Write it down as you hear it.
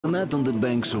Not on the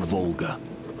banks of Volga,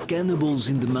 cannibals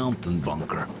in the mountain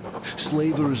bunker,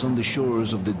 slavers on the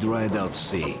shores of the dried-out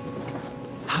sea.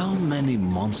 How many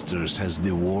monsters has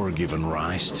the war given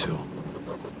rise to?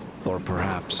 Or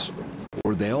perhaps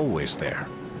were they always there?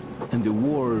 And the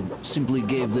war simply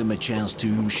gave them a chance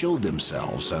to show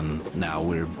themselves, and now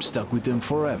we're stuck with them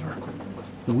forever.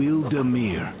 Will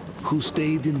Damir, who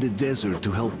stayed in the desert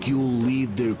to help Gül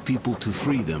lead their people to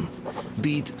freedom,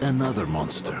 beat another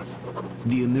monster.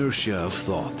 The inertia of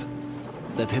thought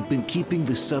that had been keeping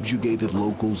the subjugated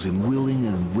locals in willing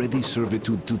and ready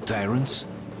servitude to tyrants?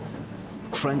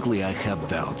 Frankly, I have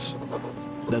doubts.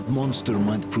 That monster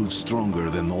might prove stronger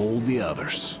than all the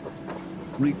others.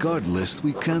 Regardless,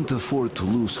 we can't afford to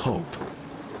lose hope.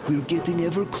 We're getting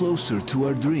ever closer to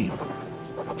our dream.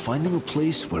 Finding a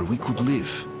place where we could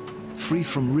live, free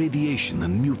from radiation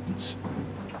and mutants.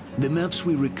 The maps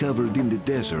we recovered in the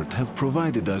desert have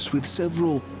provided us with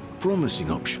several promising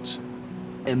options.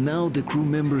 And now the crew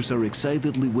members are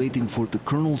excitedly waiting for the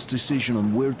Colonel's decision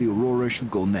on where the Aurora should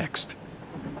go next.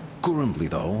 Currently,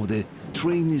 though, the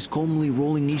train is calmly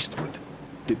rolling eastward.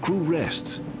 The crew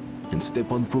rests, and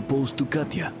Stepan proposed to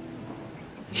Katya.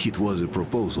 It was a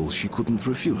proposal she couldn't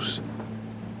refuse.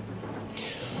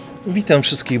 Witam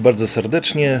wszystkich bardzo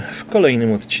serdecznie w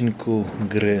kolejnym odcinku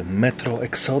gry Metro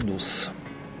Exodus.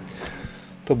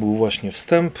 To był właśnie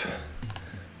wstęp.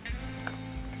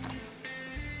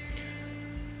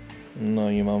 No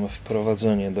i mamy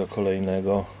wprowadzenie do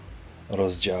kolejnego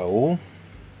rozdziału.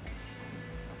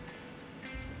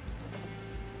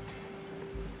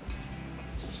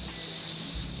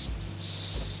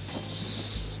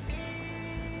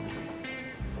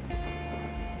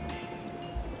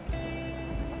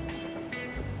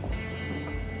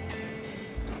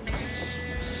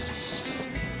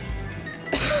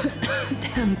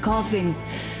 Damn coughing.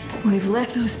 We've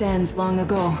left those sands long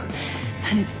ago,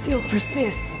 and it still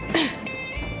persists.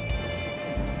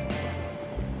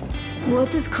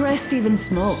 What does Crest even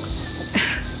smoke?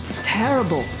 It's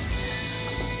terrible.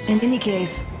 In any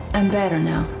case, I'm better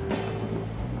now.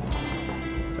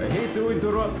 I hate to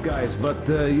interrupt, guys, but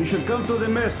you should come to the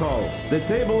mess hall. The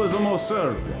table is almost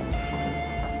served.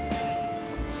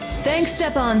 Thanks,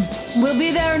 Stepan. We'll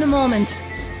be there in a moment.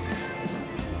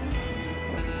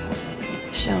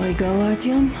 Shall we go,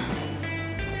 Artyom?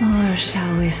 Or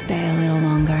shall we stay a little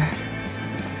longer?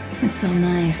 It's so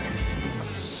nice.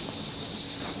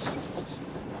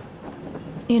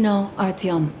 You know,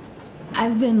 Artyom,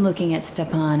 I've been looking at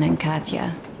Stepan and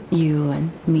Katya, you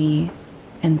and me,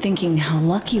 and thinking how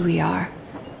lucky we are.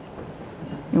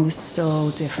 It was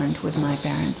so different with my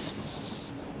parents.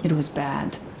 It was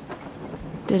bad.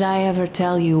 Did I ever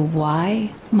tell you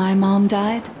why my mom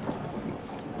died?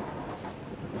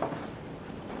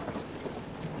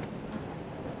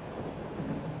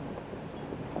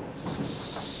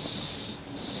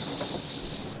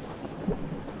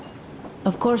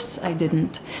 Of course I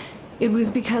didn't. It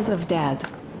was because of Dad.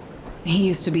 He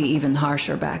used to be even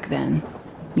harsher back then.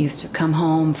 Used to come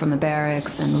home from the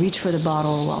barracks and reach for the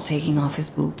bottle while taking off his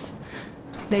boots.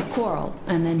 They'd quarrel,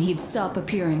 and then he'd stop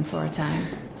appearing for a time.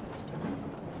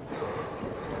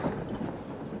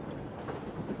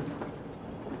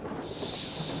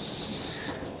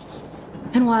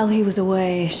 And while he was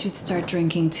away, she'd start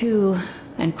drinking too,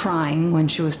 and crying when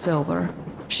she was sober.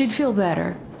 She'd feel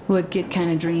better. Would get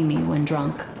kinda dreamy when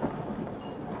drunk.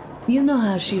 You know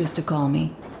how she used to call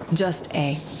me? Just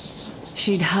A.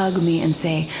 She'd hug me and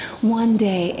say, "One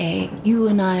day, A, you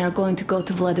and I are going to go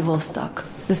to Vladivostok,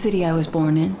 the city I was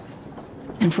born in.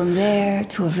 And from there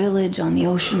to a village on the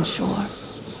ocean shore."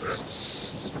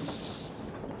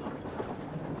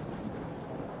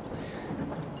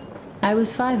 I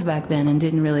was 5 back then and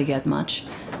didn't really get much.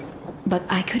 But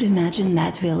I could imagine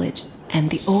that village and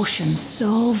the ocean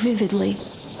so vividly.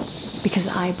 Because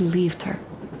I believed her.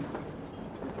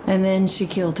 And then she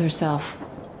killed herself.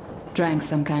 Drank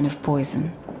some kind of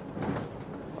poison.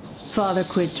 Father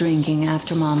quit drinking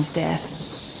after Mom's death.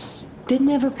 Didn't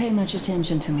ever pay much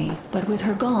attention to me, but with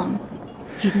her gone,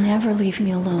 he'd never leave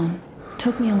me alone.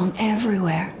 Took me along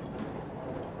everywhere.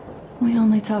 We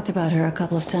only talked about her a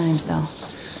couple of times, though.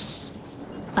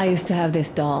 I used to have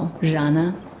this doll,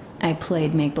 Jana. I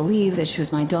played make-believe that she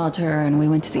was my daughter, and we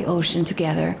went to the ocean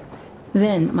together.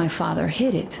 Then my father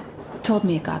hid it, told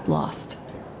me it got lost.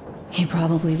 He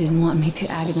probably didn't want me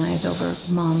to agonize over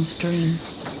Mom's dream.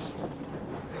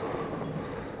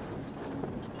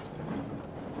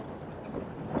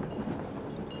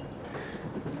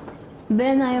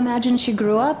 Then I imagine she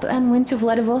grew up and went to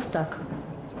Vladivostok.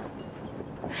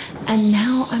 And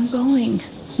now I'm going,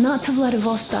 not to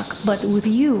Vladivostok, but with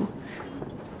you.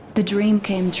 The dream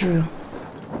came true.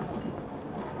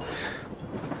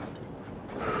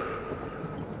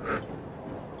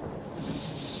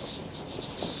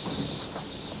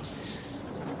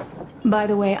 By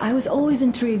the way, I was always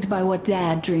intrigued by what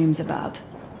Dad dreams about.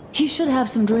 He should have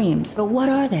some dreams, but what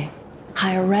are they?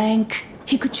 Higher rank?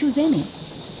 He could choose any.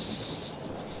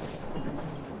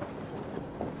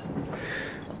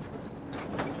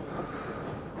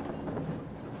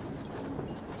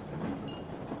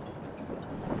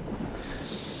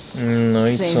 No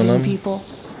i co Saving nam? people?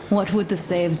 What would the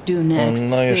saved do next? No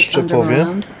Sit jeszcze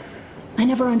underground? powie. I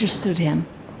never understood him.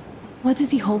 What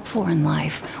does he hope for in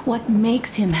life? What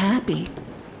makes him happy?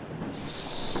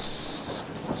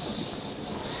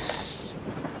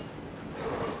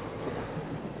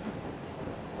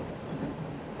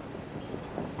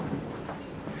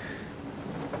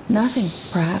 Nothing,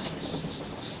 perhaps.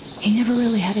 He never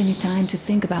really had any time to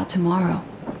think about tomorrow.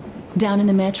 Down in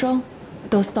the metro,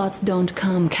 those thoughts don't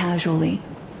come casually.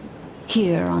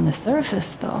 Here on the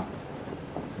surface, though,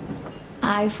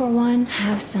 I, for one,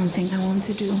 have something I want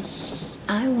to do.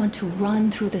 I want to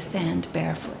run through the sand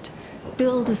barefoot,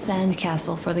 build a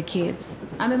sandcastle for the kids.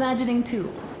 I'm imagining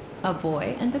two, a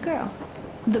boy and a girl.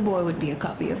 The boy would be a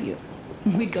copy of you.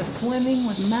 We'd go swimming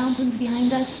with mountains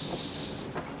behind us.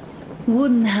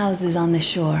 Wooden houses on the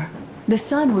shore. The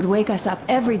sun would wake us up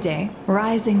every day,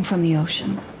 rising from the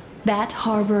ocean. That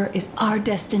harbor is our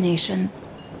destination.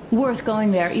 Worth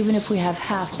going there even if we have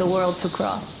half the world to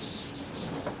cross.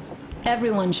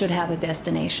 Everyone should have a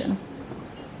destination.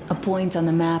 A point on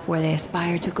the map where they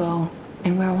aspire to go,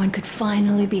 and where one could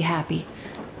finally be happy.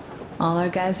 All our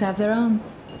guys have their own.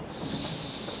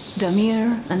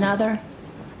 Damir, another.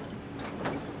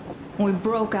 We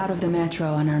broke out of the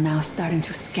metro and are now starting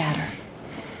to scatter.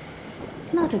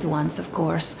 Not at once, of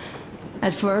course.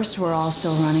 At first, we're all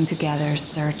still running together,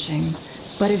 searching.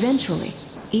 But eventually,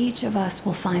 each of us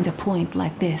will find a point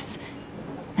like this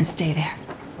and stay there.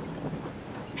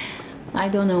 I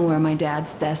don't know where my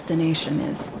dad's destination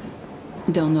is.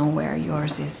 Don't know where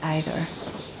yours is either.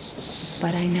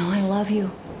 But I know I love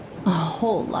you a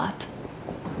whole lot.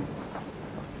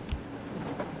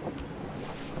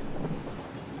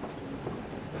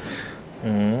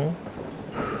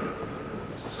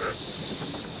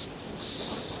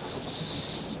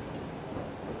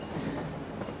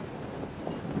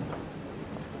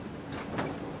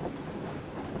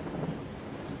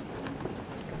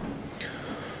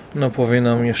 No powie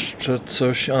nam jeszcze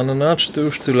coś Anna, czy to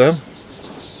już tyle?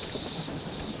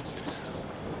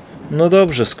 No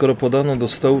dobrze, skoro podano do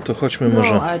stołu, to chodźmy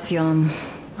może. No, Artyom.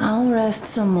 I'll rest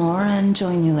some more and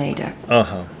join you later.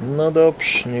 Aha, no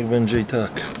dobrze, niech będzie i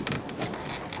tak.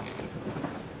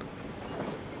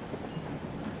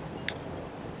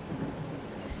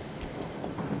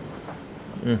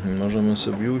 Możemy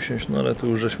sobie usiąść, no ale tu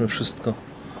już żeśmy wszystko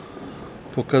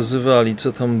pokazywali,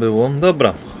 co tam było.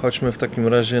 Dobra, chodźmy w takim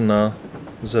razie na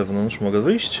zewnątrz. Mogę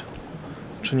wyjść?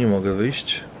 Czy nie mogę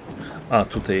wyjść? A,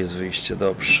 tutaj jest wyjście,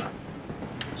 dobrze.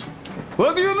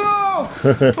 What do you know?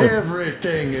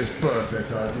 Everything is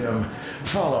perfect, Artyom.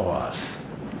 Follow us.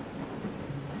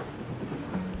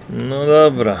 No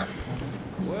dobra.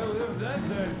 Well, if that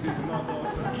dance is not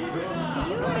awesome, keep it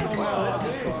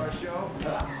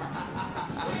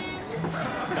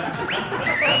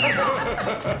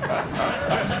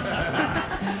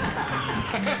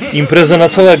Impreza na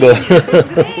całego. Good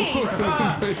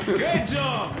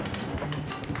job!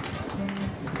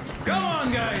 Come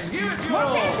on, guys, give it your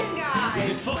all! Is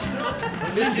it foxtrot?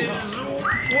 This is... What's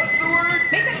the word?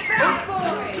 Make it fast,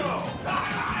 boys!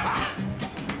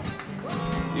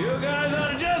 You guys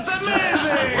are just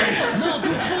amazing!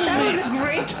 That was a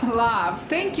great laugh.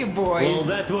 Thank you, boys. Well,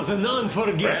 that was an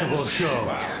unforgettable show.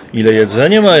 Ile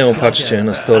jedzenia mają, patrzcie,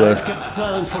 na stole. I've kept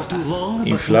silent for too long,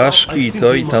 I but flaszki, now I i to,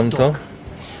 simply i must tamto. talk.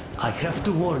 I have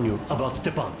to warn you about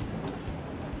Stepan.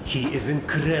 He is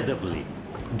incredibly,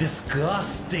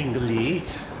 disgustingly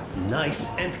nice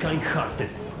and kind-hearted.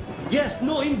 Yes,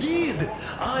 no, indeed.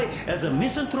 I, as a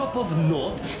misanthrope of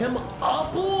note, am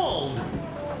appalled.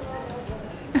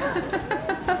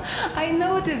 I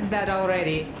noticed that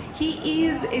already. He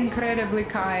is incredibly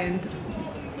kind.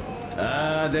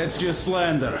 That's just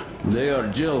slander. They are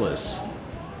jealous.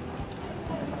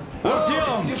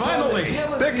 Artyom, finally!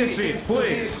 Take a seat,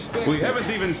 please. We haven't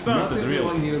even started,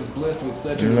 really.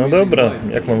 No dobra,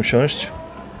 jak mam siąść?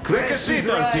 Take a seat,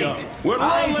 Artyom. We're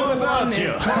I, for lonely one, without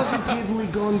you. am positively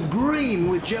gone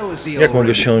green with jealousy Jak mogę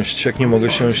already. siąść? Jak nie mogę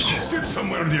siąść? Sit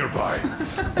somewhere nearby.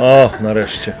 O,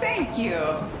 nareszcie. Thank you.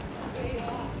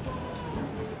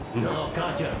 No,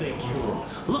 Katya, thank you.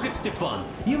 Look at Stepan.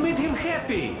 You made him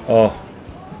happy. O.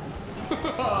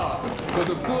 But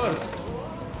of course.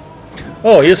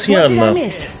 O, jest i What did I Anna.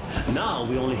 miss? Now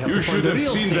we only have You to should find a have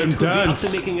real seen saint them who'll be dance.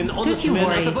 after making an Don't honest you man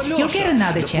worry. out of You'll Alyosha. get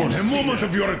another The chance. A moment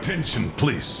of your attention,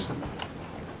 please.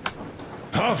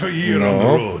 Half a year on the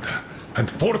road, and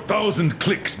 4,000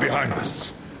 clicks behind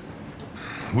us.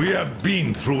 We have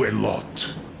been through a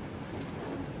lot.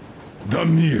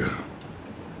 Damir.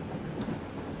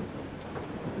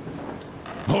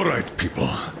 All right, people.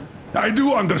 I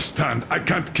do understand I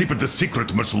can't keep it a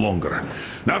secret much longer.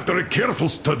 After a careful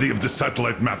study of the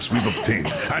satellite maps we've obtained,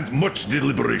 and much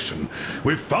deliberation,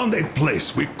 we've found a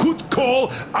place we could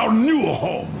call our new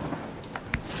home.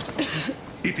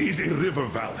 It is a river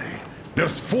valley.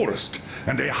 There's forest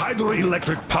and a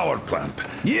hydroelectric power plant.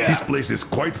 Yeah. This place is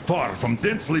quite far from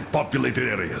densely populated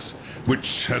areas,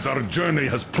 which, as our journey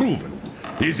has proven,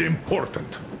 is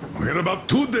important. We're about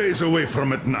 2 days away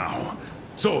from it now.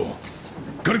 So,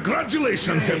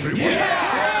 congratulations, everyone!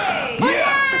 Yeah!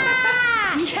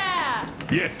 Yeah! Yeah!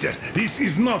 Yet, this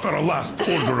is not our last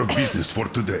order of business for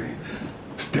today.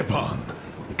 Stepan,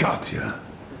 Katya.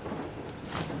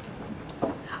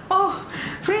 Oh,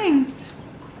 rings!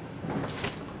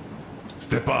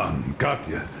 Stepan,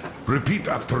 Katya, repeat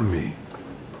after me.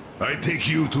 I take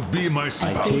you to be my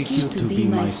spouse. I take you to be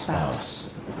my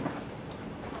spouse.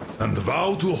 And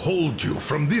vow to hold you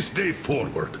from this day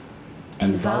forward.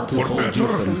 And vow to hold you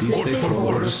from this day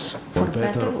forward, for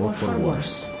better or for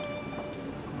worse.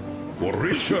 For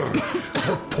richer,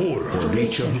 for poorer. For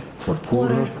richer, for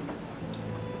poorer.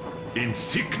 In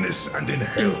sickness and in In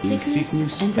health.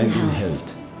 sickness and in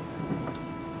health.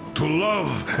 To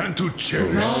love and to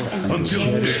cherish love and to until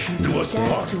cherish death do us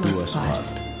death part. do us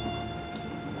part.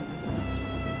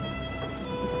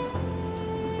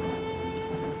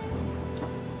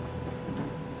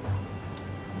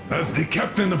 As the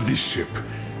captain of this ship,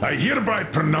 I hereby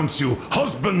pronounce you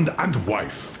husband and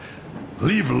wife.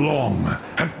 Live long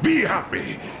and be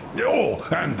happy. Oh,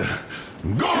 and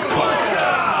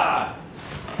Gorka!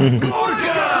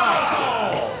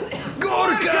 Gorka!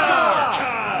 Gorka!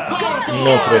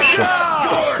 No proszę.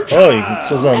 Oj,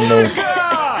 co za mną.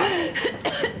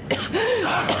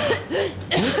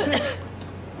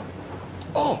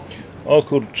 O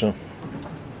kurczę.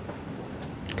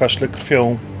 Kaszle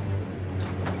krwią.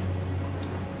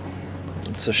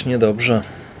 Coś niedobrze.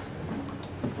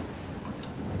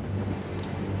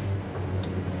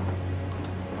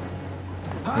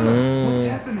 What's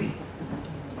happening?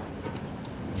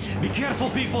 Be careful,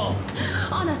 people!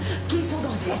 Anna, please hold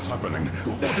on. What's happening?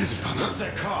 What is it, Anna? What's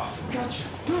that cough? Gotcha.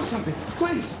 Do something,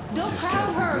 please. Don't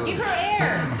crowd her! Give her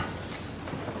air!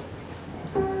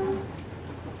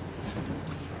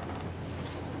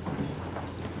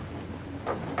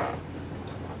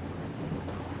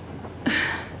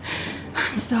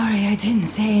 I'm sorry I didn't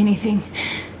say anything.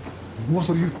 What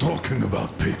are you talking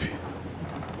about, baby?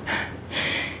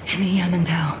 In the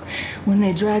Yamantau, when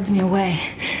they dragged me away,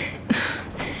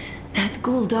 that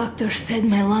ghoul doctor said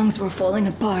my lungs were falling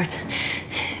apart.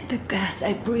 The gas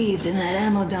I breathed in that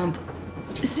ammo dump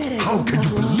said I How don't can you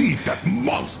have lungs. believe that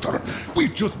monster?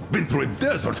 We've just been through a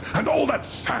desert and all that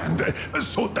sand,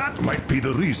 so that might be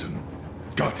the reason.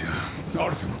 Katya,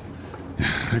 Artyom,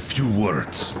 a few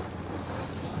words.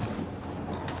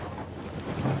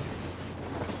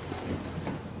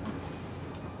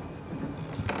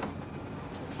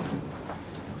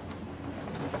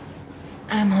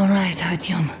 I'm all right,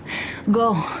 Artyom.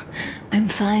 Go. I'm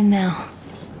fine now.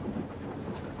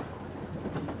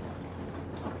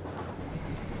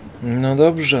 No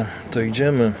dobrze, to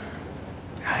idziemy.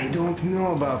 I don't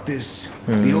know about this.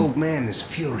 The old man is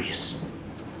furious.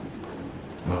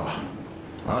 Oh,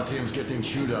 Artyom's getting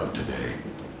chewed out today.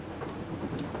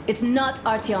 It's not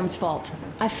Artyom's fault.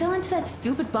 I fell into that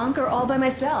stupid bunker all by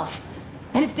myself.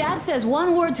 And if Dad says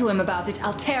one word to him about it,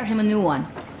 I'll tear him a new one.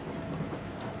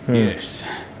 Yes.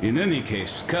 In any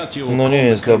case, Katya will No nie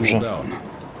jest calm dobrze. down.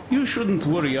 You shouldn't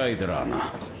worry either, Anna.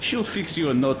 She'll fix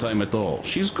you in no time at all.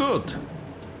 She's good.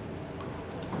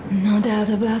 No doubt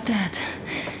about that.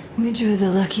 We drew the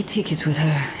lucky ticket with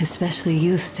her, especially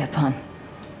you, Stepan.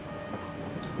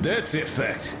 That's a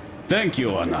fact. Thank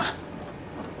you, Anna.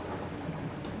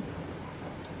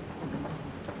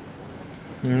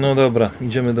 No dobra,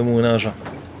 idziemy do młynarza.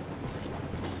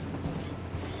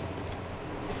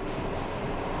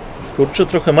 Kurczę,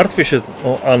 trochę martwię się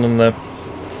o Annę.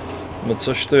 Bo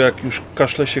coś to jak już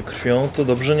kaszle się krwią, to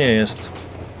dobrze nie jest.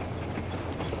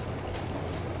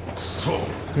 So,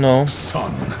 No.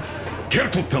 son, care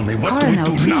to tell me what do we Colonel,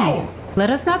 do now? please. Let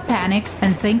us not panic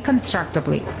and think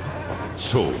constructively.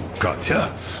 So, Katya,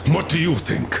 what do you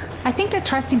think? I think that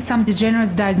trusting some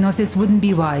degenerate's diagnosis wouldn't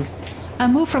be wise. A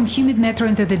move from humid metro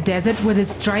into the desert with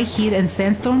its dry heat and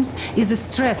sandstorms is a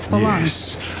stress for lungs.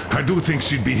 Yes, I do think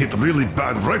she'd be hit really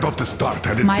bad right off the start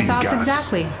had it My been thoughts gas.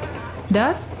 exactly.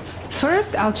 Thus,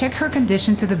 first I'll check her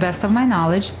condition to the best of my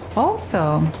knowledge.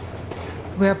 Also,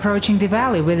 we're approaching the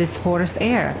valley with its forest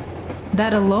air.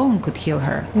 That alone could heal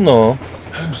her. No.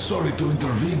 I'm sorry to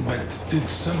intervene, but did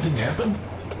something happen?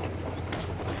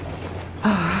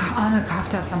 Anna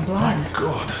coughed up some blood. My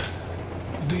God.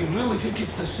 Do you really think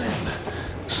it's the sand?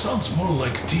 Sounds more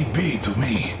like TB to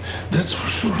me. That's for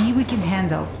sure. TB we can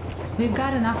handle. We've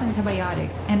got enough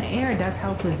antibiotics, and air does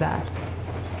help with that.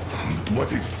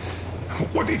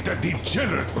 What if that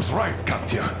degenerate was right,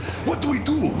 Katya? What do we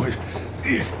do?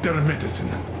 Is there a medicine?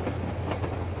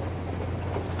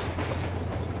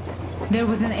 There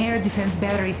was an air defense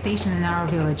battery station in our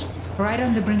village. Right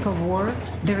on the brink of war,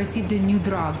 they received a new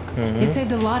drug. It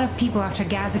saved a lot of people after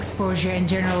gas exposure and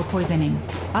general poisoning.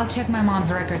 I'll check my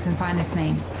mom's records and find its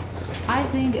name. I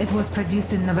think it was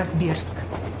produced in Novosibirsk.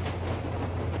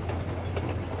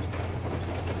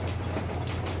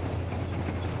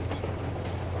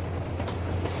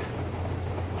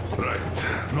 Right,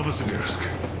 Novosibirsk.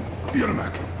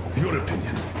 Yermak, your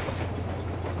opinion?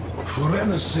 For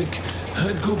Anna's sake,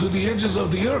 I'd go to the edges of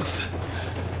the earth.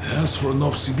 As for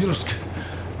Novosibirsk,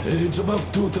 it's about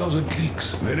 2,000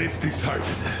 leagues. Then it's decided.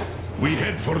 We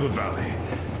head for the valley.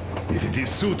 If it is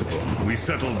suitable, we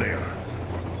settle there.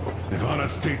 If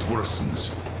Anna's state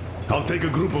worsens, I'll take a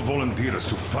group of volunteers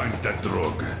to find that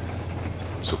drug.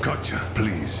 So Katya,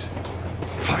 please,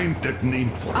 find that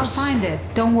name for I'll us. find it,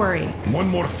 don't worry. One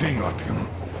more thing, Artyom.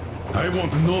 I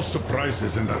want no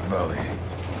surprises in that valley.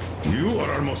 You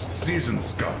are our most seasoned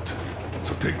scout.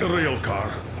 So take the rail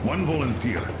car, one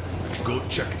volunteer. Go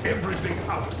check everything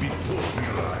out before we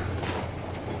arrive.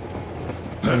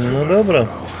 Let's go back for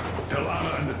now. Tell Anna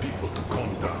and the people to calm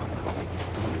down.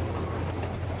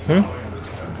 Now I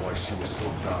understand why she was so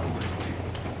down lately.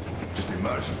 Just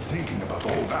imagine thinking about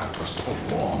all that for so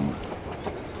long.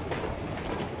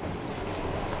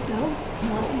 So,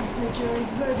 what is the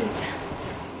jury's verdict?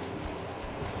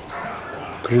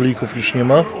 Królików już nie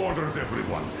ma. Orders,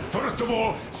 everyone. First of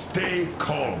all, stay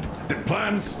calm. The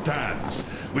plan stands.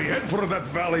 We head for that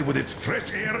valley with its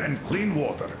fresh air and clean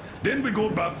water. Then we go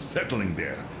about settling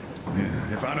there.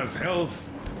 If Anna's health...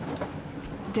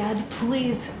 Dad,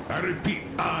 please. I repeat,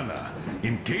 Anna,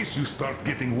 in case you start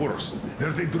getting worse,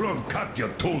 there's a drug Katya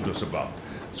told us about,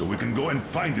 so we can go and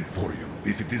find it for you,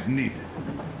 if it is needed.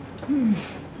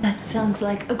 That sounds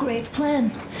like a great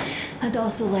plan. I'd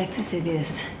also like to say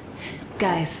this.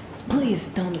 Guys, please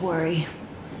don't worry.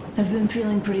 I've been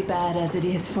feeling pretty bad as it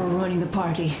is for ruining the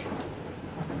party.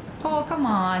 Oh, come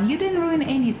on, you didn't ruin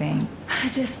anything. I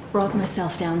just brought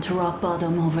myself down to rock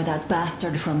bottom over that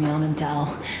bastard from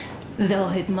Yonental. Though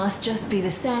it must just be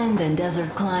the sand and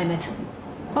desert climate.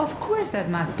 Of course that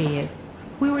must be it.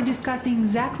 We were discussing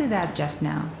exactly that just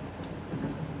now.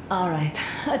 Alright,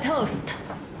 a toast.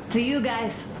 To you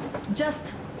guys.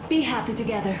 Just be happy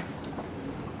together.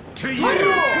 To you!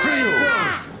 To you!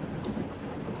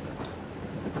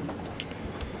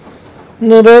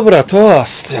 No dobra,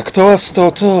 toast. Jak toast,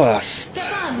 to toast.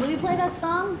 Stefan, will you play that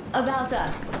song? About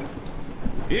us.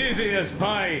 Easy as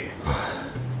pie.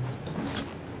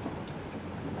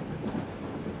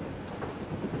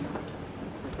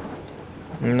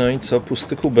 No i co,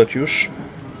 pusty kubek już.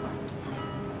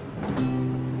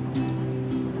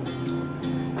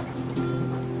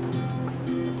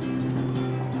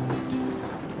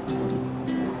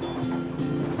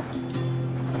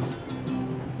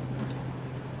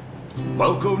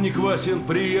 Полковник Васин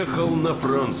приехал на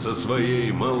фронт со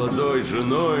своей молодой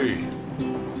женой.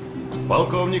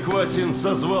 Полковник Васин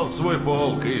созвал свой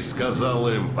полк и сказал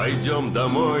им: пойдем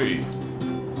домой.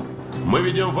 Мы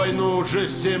ведем войну уже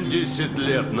 70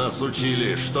 лет, нас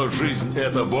учили, что жизнь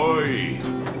это бой.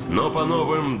 Но по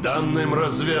новым данным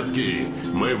разведки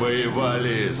мы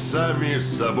воевали сами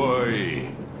с собой.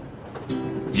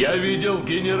 Я видел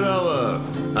генералов,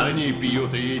 они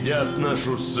пьют и едят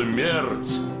нашу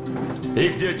смерть.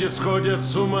 Их дети сходят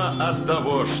с ума от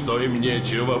того, что им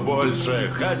нечего больше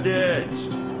хотеть.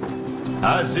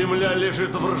 А земля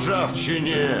лежит в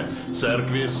ржавчине,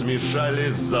 церкви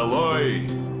смешались с золой.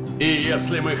 И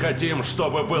если мы хотим,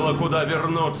 чтобы было куда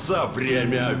вернуться,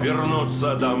 время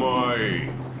вернуться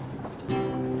домой.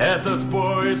 Этот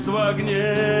поезд в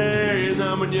огне, и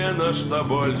нам не на что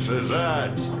больше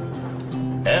жать.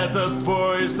 Этот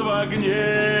поезд в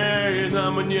огне, и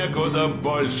нам некуда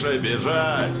больше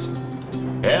бежать.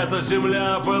 Эта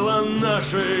земля была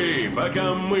нашей,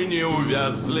 пока мы не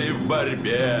увязли в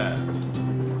борьбе.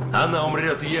 Она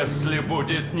умрет, если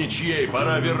будет ничьей,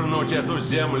 пора вернуть эту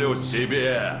землю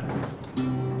себе.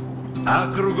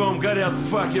 А кругом горят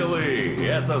факелы,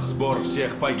 это сбор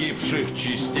всех погибших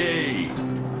частей.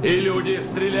 И люди,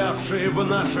 стрелявшие в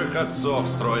наших отцов,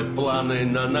 строят планы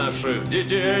на наших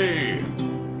детей.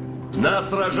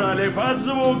 Нас рожали под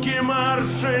звуки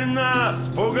марши, нас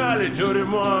пугали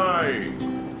тюрьмой.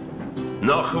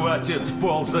 Но хватит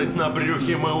ползать на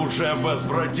брюхе, мы уже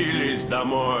возвратились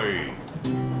домой.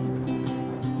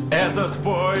 Этот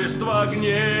поезд в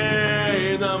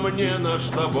огне, и нам не на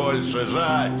что больше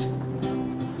жать.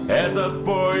 Этот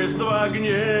поезд в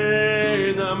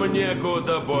огне, и нам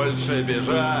некуда больше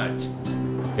бежать.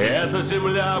 Эта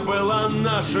земля была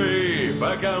нашей,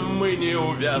 пока мы не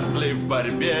увязли в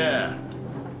борьбе.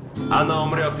 Она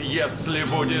умрет, если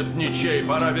будет ничей,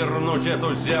 пора вернуть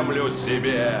эту землю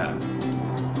себе.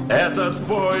 Этот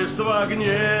поезд в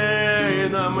огне, и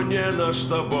нам не на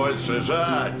что больше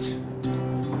жать.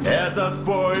 Этот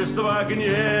поезд в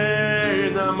огне,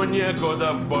 и нам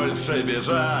некуда больше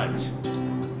бежать.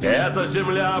 Эта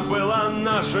земля была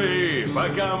нашей,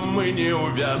 пока мы не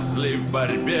увязли в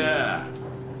борьбе.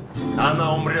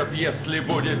 Она умрет, если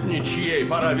будет ничьей,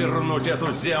 пора вернуть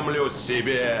эту землю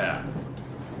себе.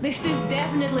 This is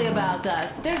definitely about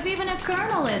us. There's even a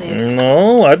colonel in it.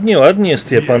 No, ładnie, ładnie,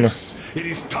 Stepan. Yes, it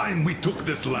is time we took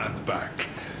this land back.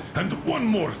 And one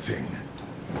more thing.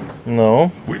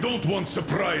 No. We don't want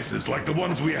surprises like the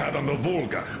ones we had on the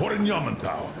Volga or in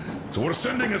Yamantau. So we're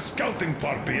sending a scouting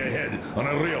party ahead on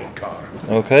a rail car.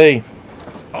 Okay.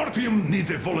 Artyom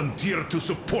needs a volunteer to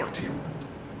support him.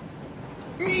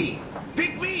 Me!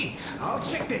 Pick me! I'll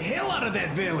check the hell out of that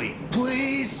valley.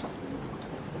 Please?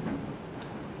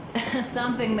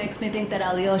 Something makes me think that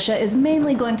Alyosha is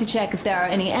mainly going to check if there are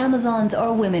any Amazons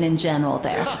or women in general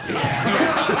there.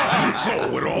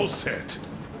 So we're all set.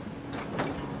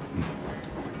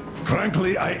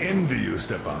 Frankly, I envy you,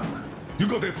 Stepan. You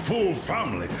got a full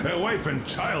family, a wife and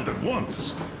child at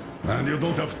once. And you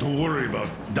don't have to worry about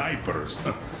diapers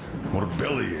or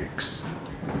belly aches.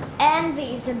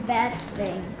 Envy is a bad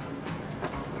thing.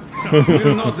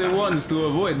 We're not the ones to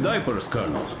avoid diapers,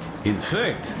 Colonel. In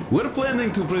fact, we're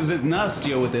planning to present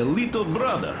Nastya with a little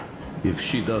brother, if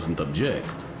she doesn't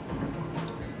object.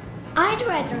 I'd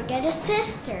rather get a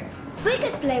sister. We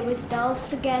could play with dolls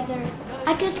together.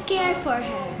 I could care for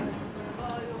her.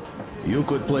 You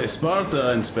could play Sparta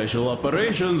and special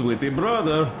operations with your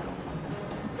brother.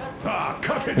 Ah,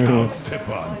 cut it out,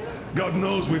 Stepan. God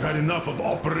knows we've had enough of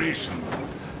operations.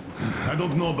 I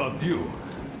don't know about you,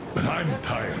 but I'm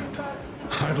tired.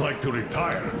 I'd like to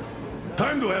retire.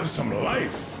 Time to have some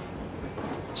life.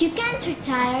 You can't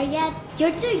retire yet.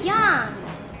 You're too young.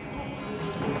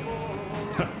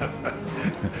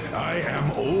 I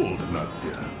am old,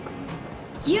 Nastya.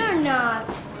 You're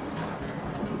not.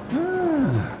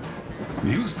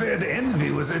 You said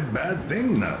envy was a bad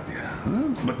thing, Nastya.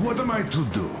 But what am I to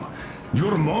do?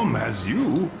 Your mom has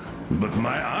you, but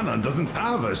my Anna doesn't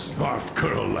have a smart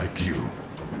girl like you.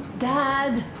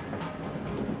 Dad!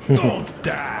 Don't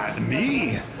dad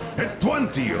me! A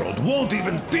 20-year-old won't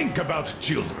even think about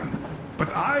children.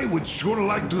 But I would sure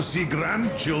like to see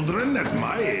grandchildren at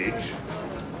my age.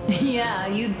 Yeah,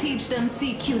 you'd teach them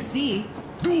CQC.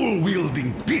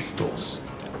 Dual-wielding pistols.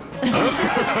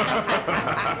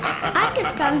 I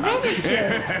could come visit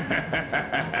you.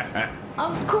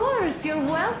 Of course, you're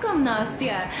welcome,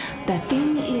 Nastya. The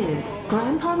thing is,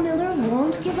 Grandpa Miller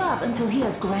won't give up until he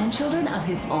has grandchildren of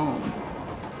his own.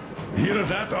 Hear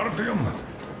that, Artyom?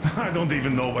 I don't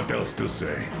even know what else to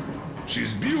say.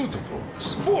 She's beautiful,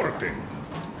 sporting.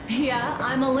 Yeah,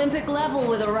 I'm Olympic level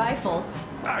with a rifle.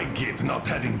 I get not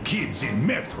having kids in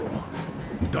Metro.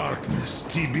 Darkness,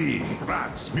 TB,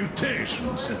 rats,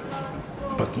 mutations.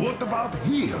 But what about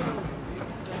here?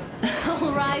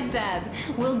 All right, Dad.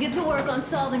 We'll get to work on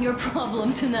solving your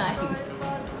problem tonight.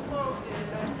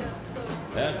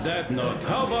 At that note,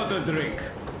 how about a drink?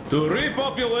 To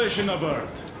repopulation of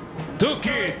Earth. To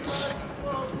kids.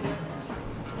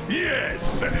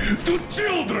 Yes, to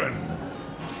children.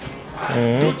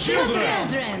 To To children.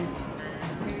 children!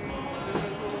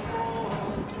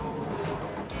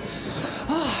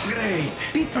 Great.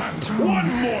 One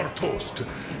more toast.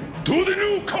 To the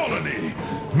new colony.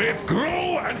 May it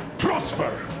grow and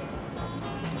prosper.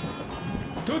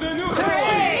 To the new To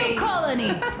the new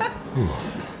colony!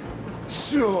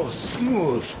 So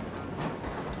smooth.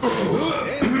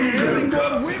 And they even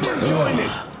got women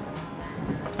joining.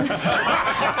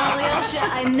 Alyosha,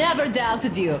 I never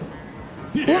doubted you.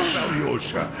 Yes,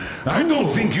 Alyosha. I don't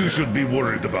think you should be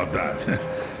worried about that.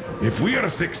 If we are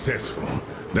successful,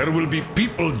 there will be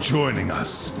people joining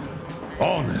us.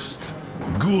 Honest,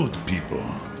 good people.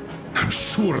 I'm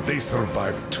sure they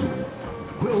survive too.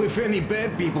 Well, if any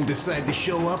bad people decide to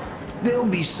show up, they'll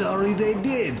be sorry they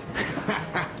did.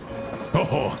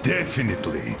 Oh,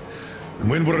 definitely.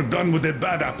 When we're done with the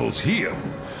bad apples here,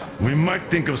 we might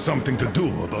think of something to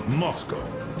do about Moscow.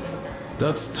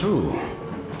 That's true.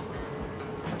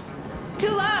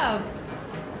 love!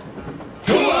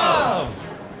 To love!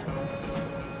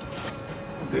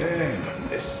 Damn,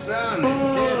 the sun is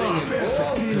setting in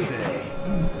perfect today.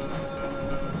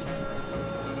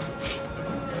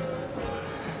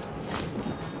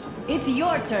 It's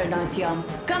your turn, Artyom.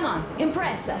 Come on,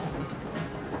 impress us.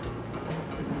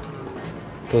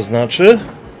 To znaczy?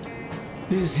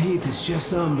 This heat is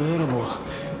just unbearable,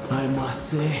 I must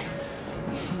say.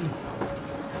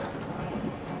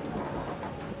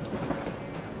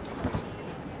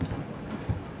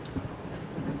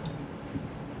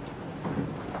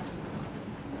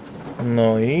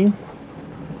 No i...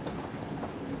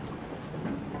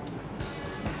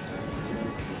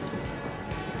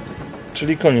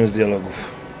 Czyli koniec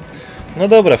dialogów. No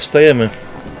dobra, wstajemy.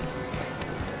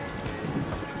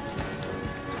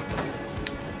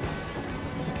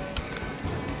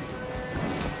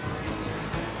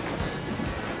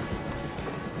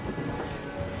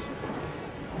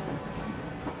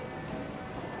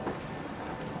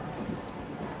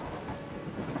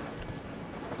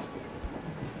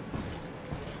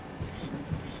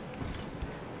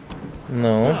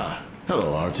 No.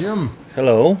 Hello, Artyom.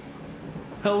 Hello.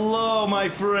 Hello, my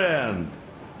friend.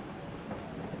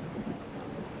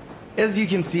 As you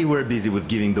can see, we're busy with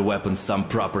giving the weapons some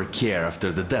proper care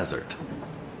after the desert.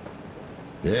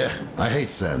 Yeah, I hate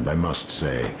sand, I must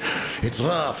say. It's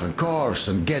rough and coarse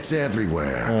and gets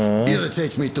everywhere.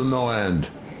 Irritates me to no end.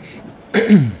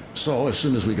 So, as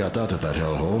soon as we got out of that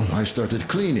hellhole, I started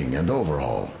cleaning and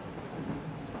overhaul.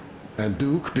 And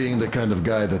Duke, being the kind of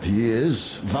guy that he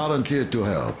is, volunteered to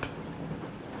help.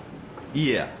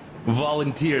 Yeah,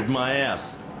 volunteered my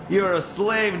ass. You're a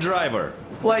slave driver,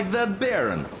 like that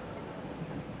Baron.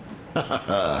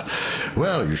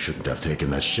 Well, you shouldn't have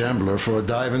taken that shambler for a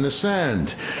dive in the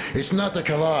sand. It's not a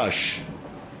Kalash.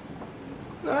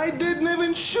 I didn't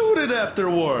even shoot it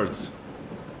afterwards.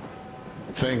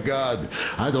 Thank God.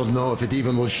 I don't know if it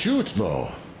even will shoot, though.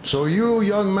 So you,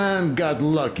 young man, got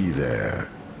lucky there.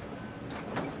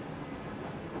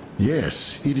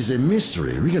 Yes, it is a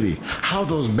mystery, really, how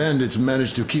those bandits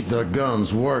managed to keep their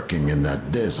guns working in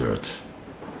that desert.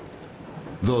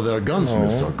 Though their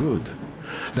gunsmiths are good.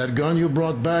 That gun you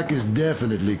brought back is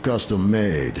definitely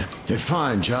custom-made. A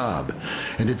fine job.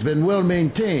 And it's been well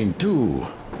maintained, too.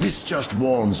 This just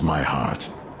warms my heart.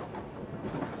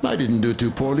 I didn't do too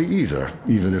poorly either,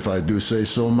 even if I do say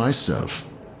so myself.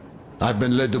 I've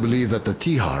been led to believe that the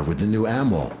Tihar with the new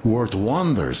ammo worked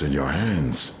wonders in your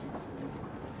hands.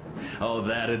 Oh,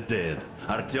 that it did.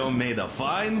 Artyom made a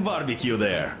fine barbecue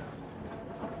there.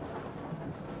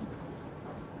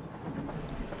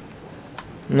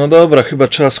 No dobra, chyba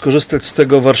trzeba skorzystać z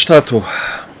tego warsztatu.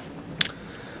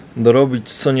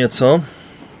 Dorobić co nieco.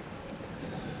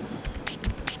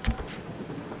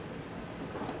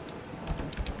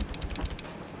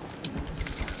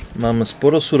 Mamy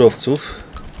sporo surowców.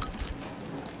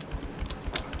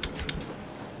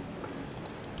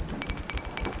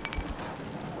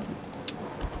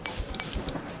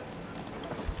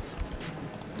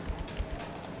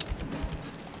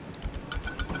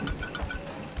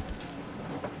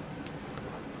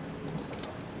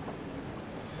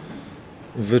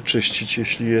 Wyczyścić,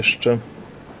 jeśli jeszcze.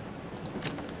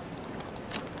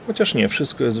 Chociaż nie,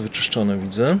 wszystko jest wyczyszczone,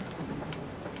 widzę.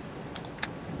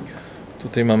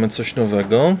 Tutaj mamy coś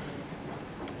nowego.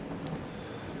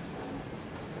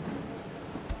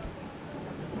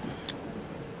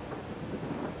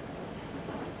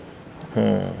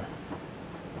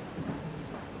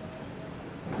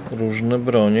 Różne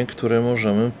bronie, które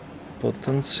możemy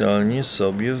potencjalnie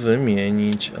sobie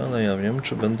wymienić, ale ja wiem,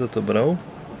 czy będę to brał.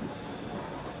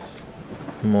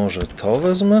 Może to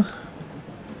wezmę?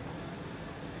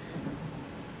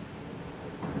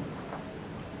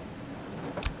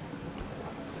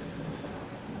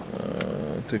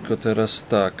 Tylko teraz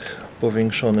tak,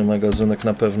 powiększony magazynek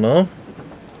na pewno.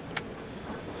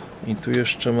 I tu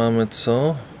jeszcze mamy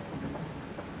co?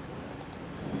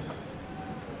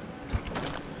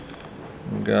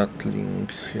 Gatling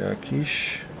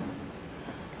jakiś.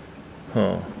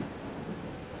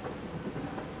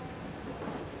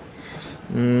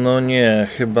 No nie,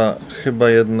 chyba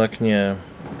jednak nie.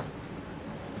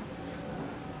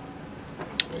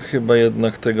 Chyba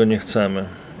jednak tego nie chcemy.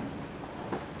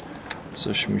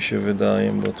 Coś mi się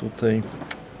wydaje, bo tutaj...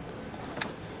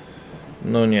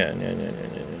 No nie.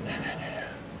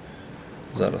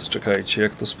 Zaraz, czekajcie,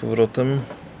 jak to z powrotem?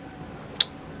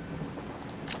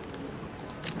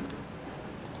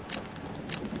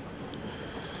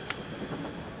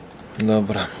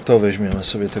 Dobra, to weźmiemy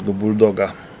sobie tego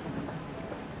bulldoga.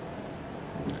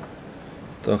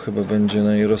 To chyba będzie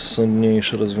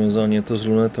najrozsądniejsze rozwiązanie. To z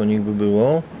lunetą niech by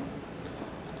było.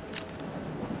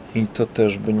 I to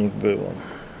też by niech było.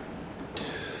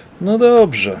 No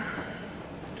dobrze.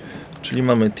 Czyli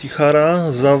mamy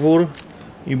Tichara, Zawór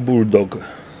i Bulldog.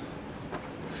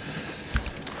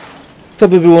 To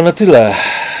by było na tyle.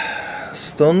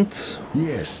 Stąd...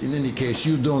 Yes, in any case,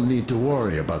 you don't need to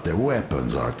worry about their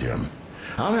weapons, Artyom.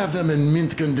 I'll have them in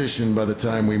mint condition by the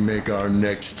time we make our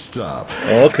next stop.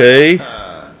 Okej.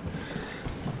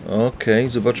 Okej,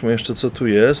 zobaczmy jeszcze co tu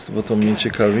jest, bo to mnie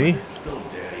ciekawi.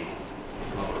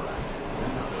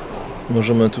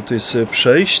 Możemy tutaj sobie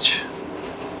przejść.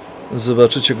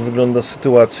 Zobaczyć jak wygląda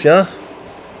sytuacja.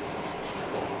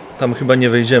 Tam chyba nie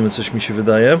wejdziemy, coś mi się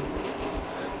wydaje.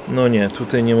 No nie,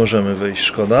 tutaj nie możemy wejść,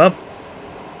 szkoda.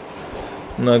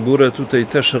 Na górę tutaj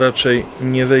też raczej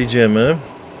nie wejdziemy.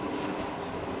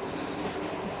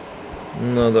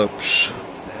 No dobrze.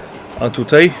 A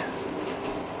tutaj?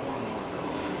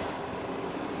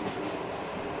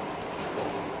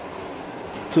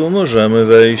 Tu możemy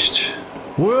wejść.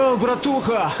 Well,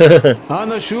 bratucha,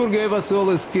 Anna sure gave us all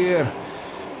a scare.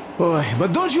 Oh,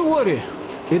 but don't you worry.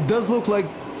 It does look like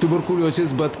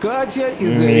tuberculosis, but Katya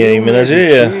is a Miejmy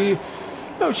nadzieję.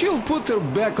 She'll put her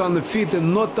back on the feet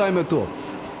in no time at all.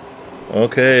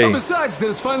 Okay. Besides,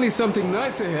 there's finally something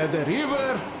nice ahead. A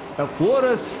river, a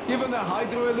forest, even a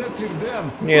hydroelectric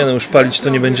dam. Nie no, już palić to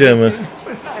nie będziemy.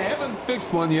 I haven't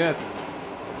fixed one yet.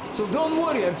 So don't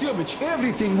worry, Artyomich,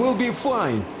 everything will be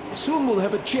fine. Soon we'll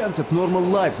have a chance at normal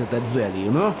lives at that valley,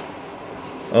 you know?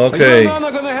 Okej. Are you and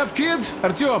Anna gonna have kids,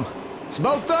 Artyom? It's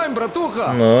about time,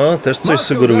 bratucha. No, też coś Moscow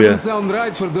sugeruje. doesn't sound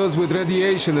right for those with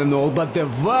radiation and all, but the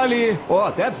valley,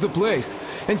 oh, that's the place.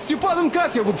 And Stepan and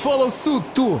Katya would follow suit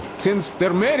too, since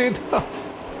they're married.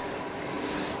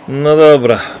 No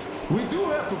dobra. We do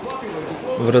have to populate the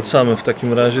closer. Wracamy w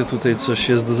takim razie. Tutaj coś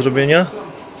jest do zrobienia.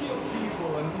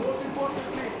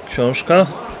 Książka.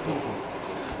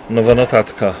 Nowa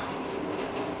notatka.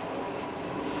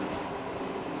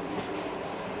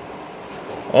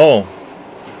 O!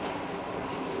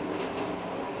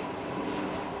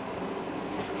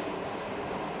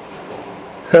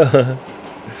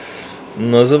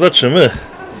 No zobaczymy.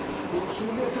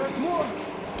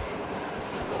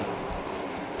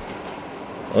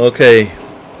 Okej.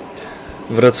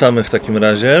 Wracamy w takim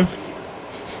razie.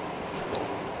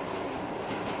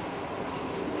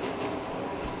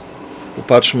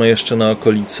 Popatrzmy jeszcze na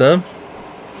okolice.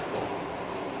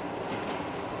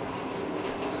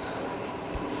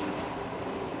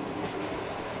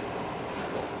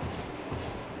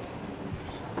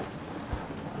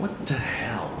 What the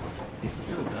hell? It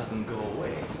still doesn't go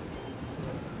away.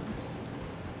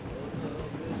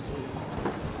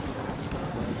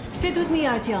 Sit with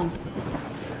me, Artyom.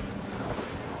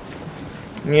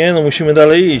 Nie, no musimy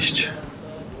dalej iść.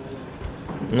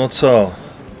 No co?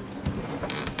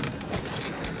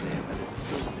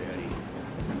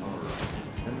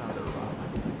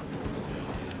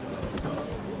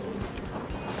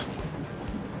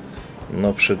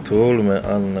 No przytulmy,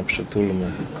 Anna,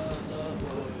 przytulmy.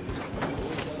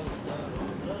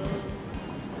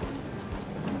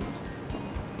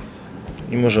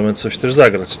 I możemy coś też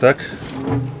zagrać, tak?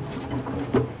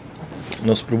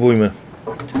 No spróbujmy.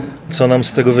 Co nam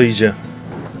z tego wyjdzie?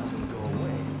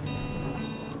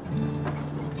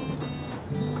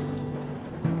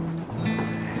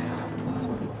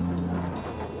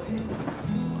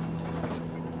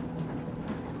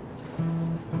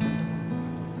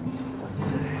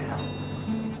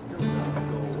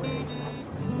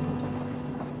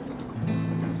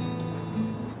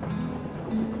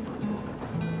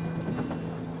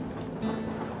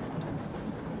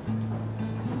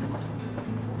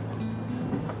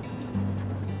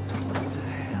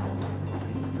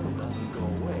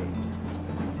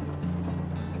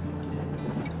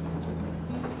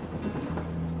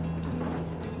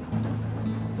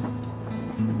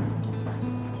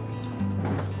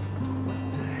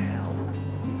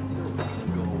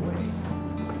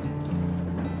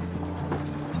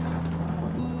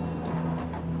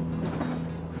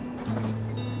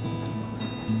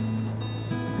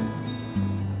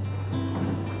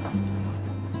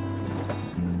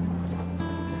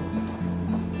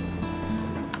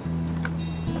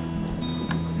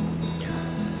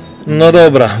 No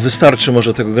dobra, wystarczy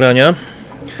może tego grania.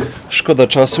 Szkoda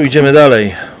czasu, idziemy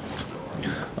dalej.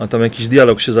 A tam jakiś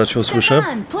dialog się zaczął, słyszę.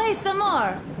 Stepan, play some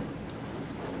more.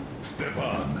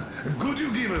 Stepan, could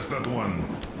you give us that one?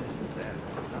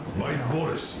 By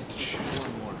Borisich.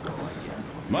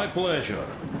 My pleasure.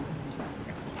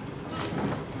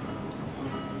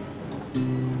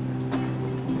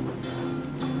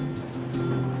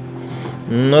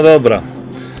 No dobra.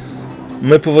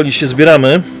 My powoli się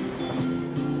zbieramy.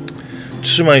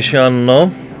 Trzymaj się, Anno.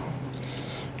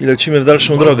 I lecimy w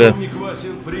dalszą drogę.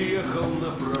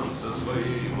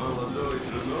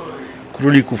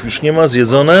 Królików już nie ma,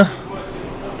 zjedzone.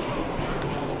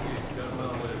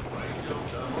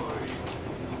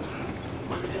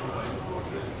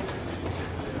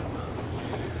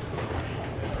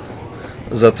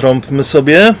 Zatrąbmy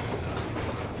sobie.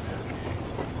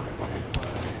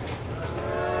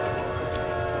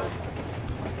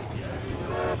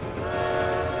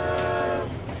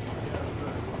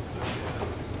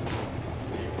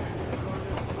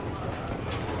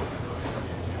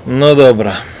 No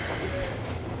dobra.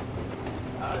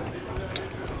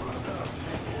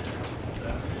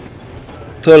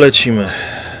 To lecimy.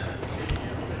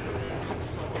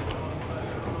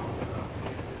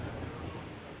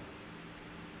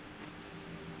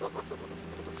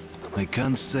 I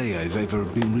can't say I've ever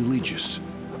been religious,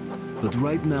 but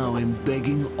right now I'm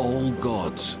begging all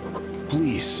gods,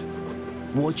 please,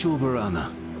 watch over Anna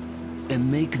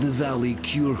and make the valley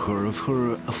cure her of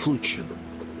her affliction.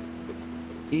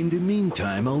 In the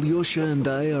meantime, Alyosha and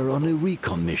I are on a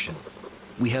recon mission.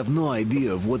 We have no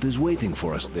idea of what is waiting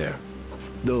for us there,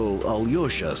 though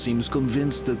Alyosha seems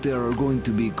convinced that there are going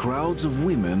to be crowds of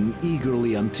women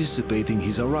eagerly anticipating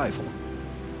his arrival.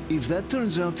 If that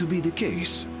turns out to be the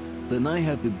case, then I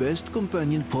have the best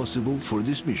companion possible for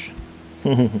this mission.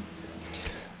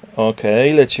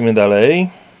 Okej, lecimy dalej.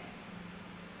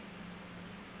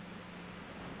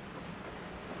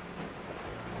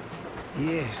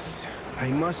 Yes,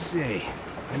 I must say,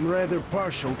 I'm rather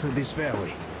partial to this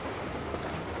valley.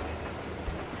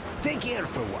 Take air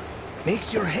for one.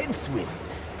 Makes your head swim.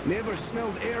 Never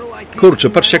smelled air like this. Kurczę,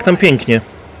 patrzcie jak tam pięknie.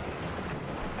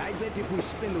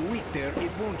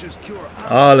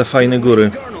 Ale fajne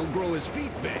góry.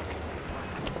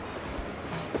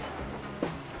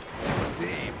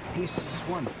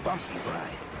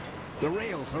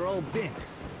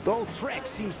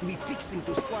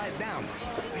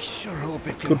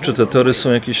 Kurczę, te tory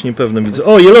są jakieś niepewne, widzę.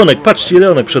 O, jelonek, patrzcie,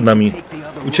 jelonek przed nami.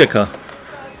 Ucieka.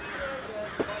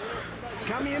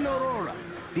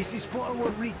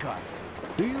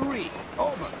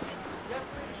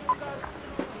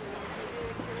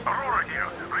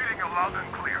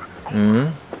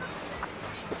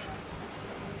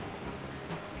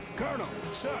 Colonel,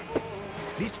 sir,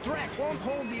 this track won't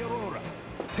hold the Aurora.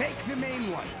 Take the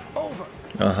main one. Over.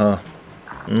 Aha.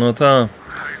 No ta.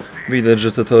 Widać,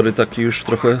 że te tory takie już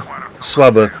trochę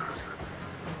słabe.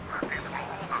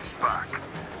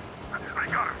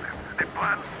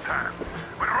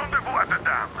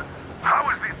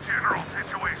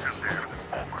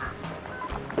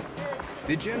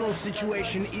 The general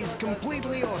situation is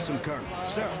completely awesome, Colonel.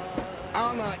 Sir,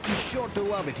 Anna is sure to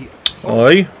love it here.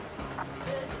 Oj.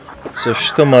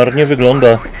 Coś to marnie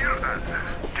wygląda.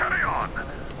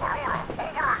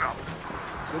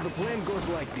 So the plan goes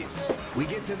like this. We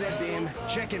get to that dam,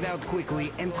 check it out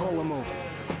quickly and call them over.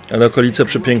 Ale okolice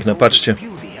przepiękne, patrzcie.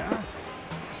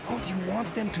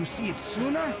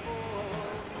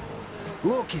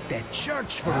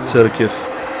 Cerkiew.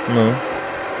 No.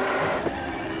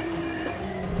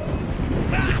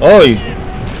 Oj!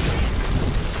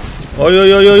 Oj,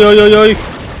 oj, oj, oj, oj, oj, oj!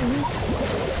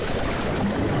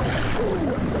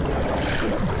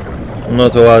 No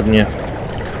to ładnie.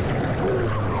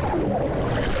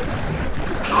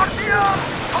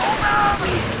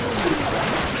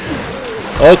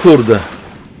 O kurde.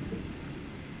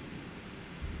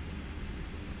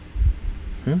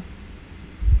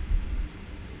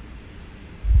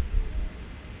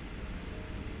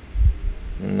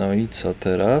 No i co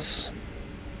teraz?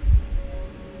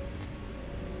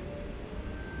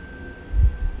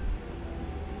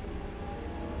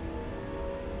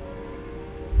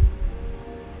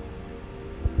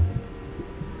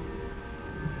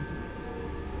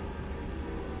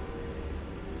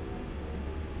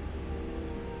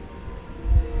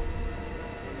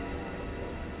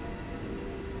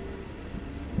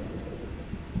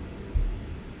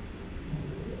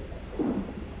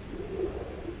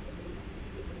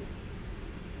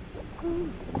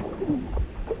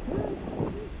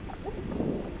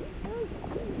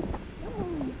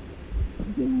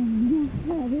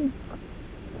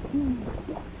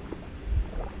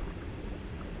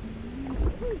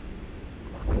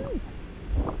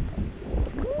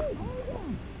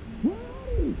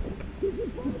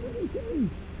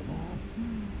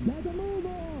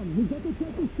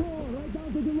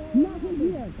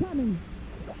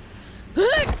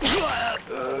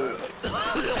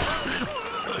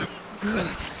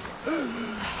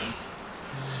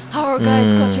 Our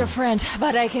guys caught your friend,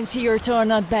 but I can see your two are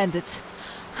not bandits.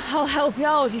 I'll help you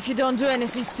out if you don't do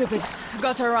anything stupid.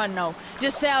 Gotta run now.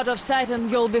 Just stay out of sight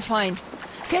and you'll be fine.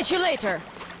 Catch you later.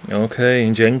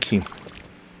 Okej, dzięki.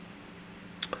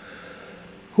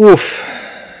 Uff,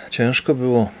 ciężko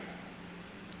było.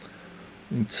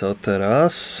 I co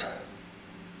teraz?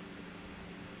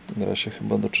 Teraz się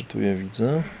chyba doczytuję,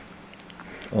 widzę.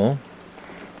 O.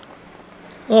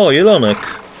 O, jelonek.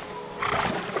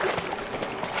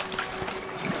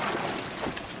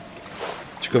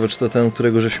 Ciekawe, czy to ten,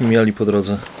 którego żeśmy mieli po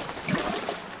drodze.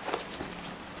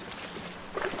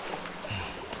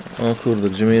 O kurde,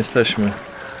 gdzie my jesteśmy?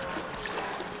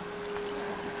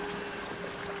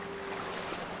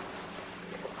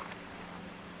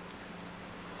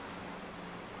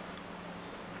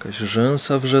 Jakaś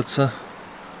rzęsa w rzece.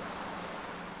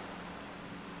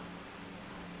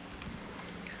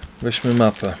 Weźmy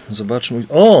mapę. Zobaczmy.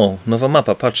 O! Nowa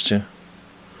mapa, patrzcie.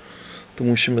 Tu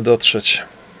musimy dotrzeć.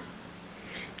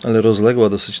 Ale rozległa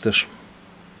dosyć też.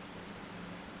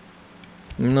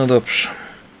 No dobrze.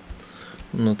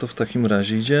 No to w takim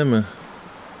razie idziemy.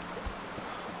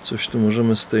 Coś tu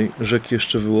możemy z tej rzeki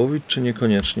jeszcze wyłowić, czy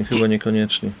niekoniecznie? Chyba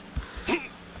niekoniecznie.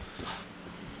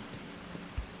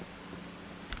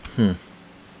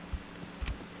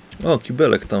 O,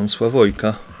 kibelek tam,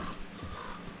 Sławojka.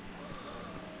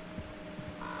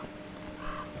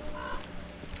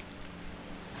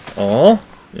 O,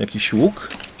 jakiś łuk.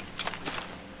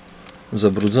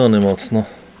 Zabrudzony mocno.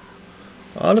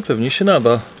 Ale pewnie się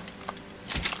nada.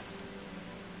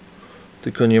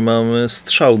 Tylko nie mamy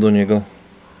strzał do niego.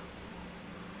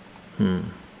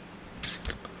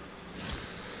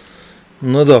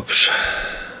 No dobrze.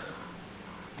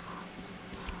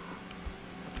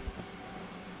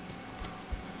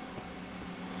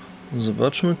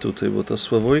 Zobaczmy tutaj, bo ta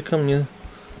Sławojka mnie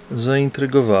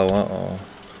zaintrygowała. O.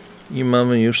 I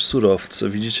mamy już surowce.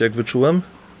 Widzicie, jak wyczułem?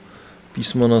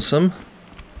 Pismo nosem.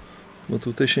 Bo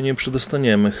tutaj się nie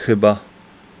przedostaniemy, chyba.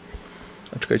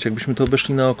 A czekajcie, jakbyśmy to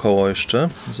obeszli naokoło jeszcze.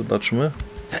 Zobaczmy.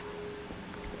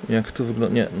 Jak to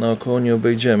wygląda. Nie, naokoło nie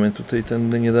obejdziemy. Tutaj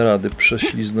tędy nie da rady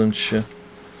prześliznąć się.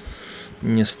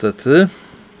 Niestety.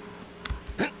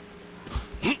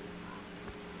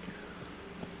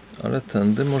 Ale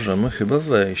tędy możemy chyba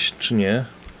wejść, czy nie?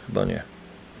 Chyba nie.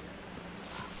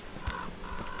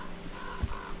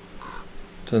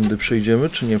 Tędy przejdziemy,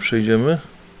 czy nie przejdziemy?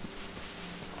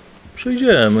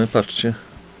 Przejdziemy, patrzcie.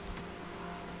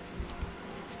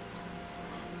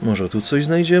 Może tu coś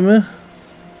znajdziemy?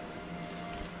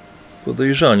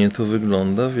 Podejrzanie to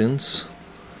wygląda, więc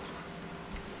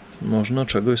można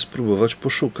czegoś spróbować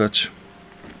poszukać.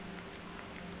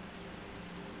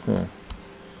 O.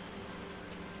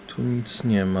 Tu nic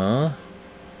nie ma.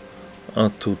 A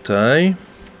tutaj?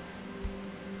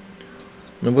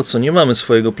 No bo co, nie mamy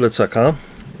swojego plecaka.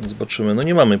 Zobaczymy. No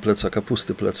nie mamy plecaka,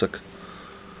 pusty plecak.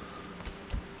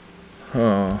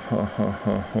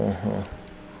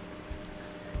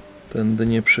 Tędy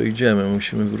nie przejdziemy,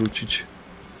 musimy wrócić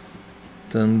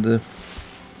tędy,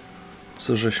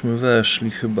 co żeśmy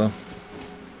weszli chyba.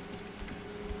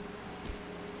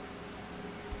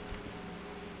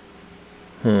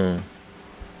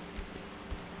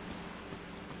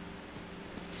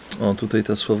 O, tutaj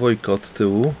ta Sławojka od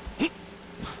tyłu.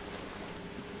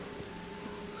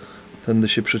 Tędy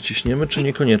się przeciśniemy, czy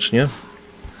niekoniecznie?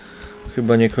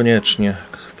 Chyba niekoniecznie.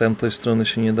 Z tamtej strony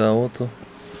się nie dało, to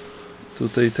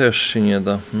tutaj też się nie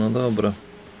da. No dobra.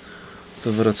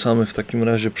 To wracamy w takim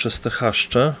razie przez te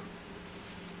chaszcze.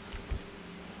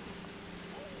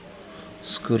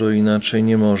 Skoro inaczej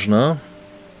nie można.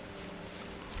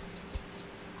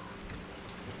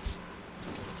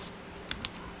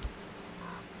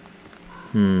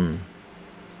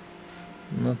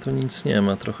 No to nic nie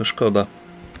ma, trochę szkoda.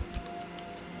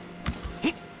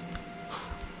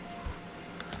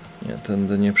 Nie,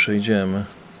 tędy nie przejdziemy.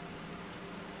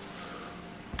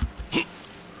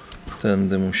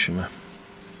 Tędy musimy.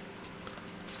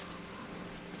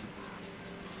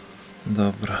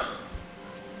 Dobra.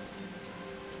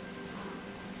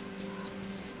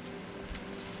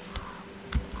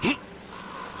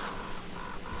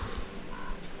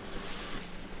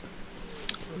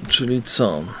 Czyli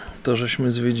co? To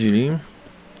żeśmy zwiedzili.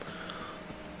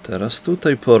 Teraz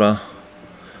tutaj pora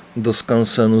do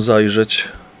skansenu zajrzeć.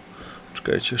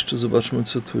 Czekajcie, jeszcze zobaczmy,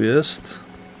 co tu jest.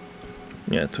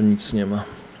 Nie, tu nic nie ma.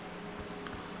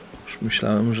 Już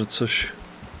myślałem, że coś...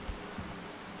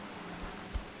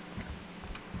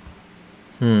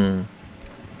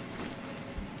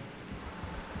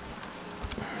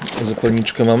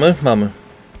 Zapalniczkę mamy? Mamy.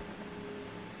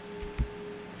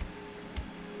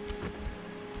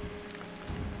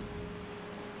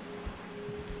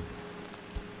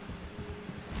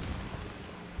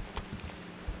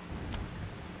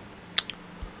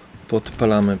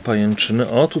 Podpalamy pajęczyny.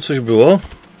 O, tu coś było.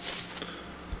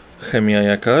 chemia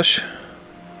jakaś.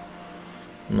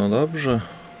 No dobrze.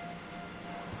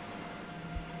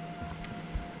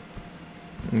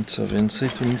 I co więcej,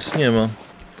 tu nic nie ma.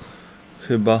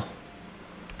 Chyba.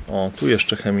 O, tu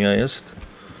jeszcze chemia jest,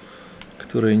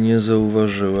 której nie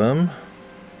zauważyłem.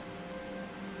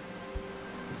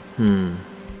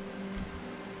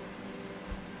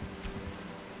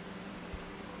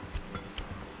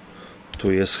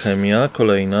 Tu jest chemia,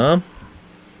 kolejna.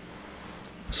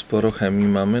 Sporo chemii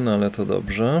mamy, no ale to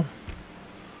dobrze.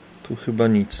 Tu chyba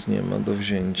nic nie ma do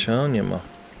wzięcia. Nie ma.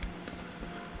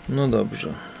 No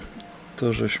dobrze.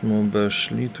 To żeśmy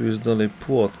obeszli. Tu jest dalej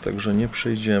płot, także nie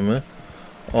przejdziemy.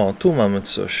 O, tu mamy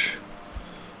coś.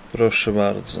 Proszę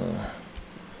bardzo.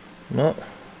 No.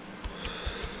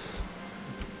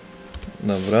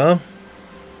 Dobra.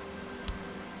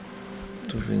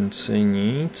 Tu więcej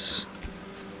nic.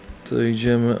 To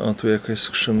idziemy. O, tu jakaś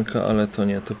skrzynka, ale to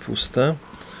nie, to puste.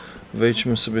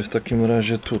 Wejdźmy sobie w takim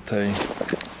razie tutaj.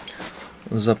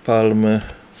 Zapalmy.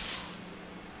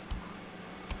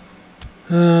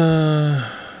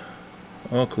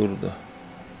 O kurde.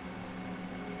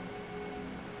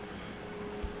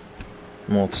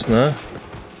 Mocne.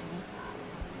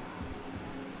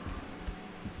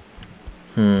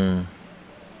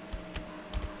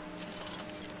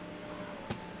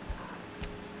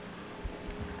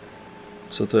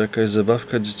 Co to, jakaś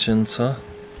zabawka dziecięca?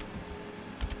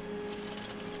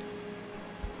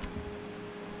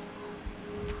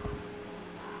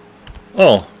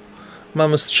 O!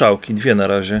 Mamy strzałki, 2 na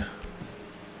razie.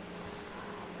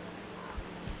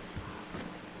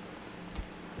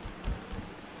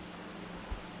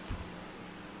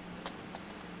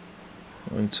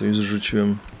 Oj, coś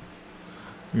zrzuciłem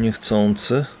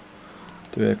niechcący.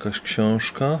 Tu jakaś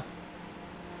książka.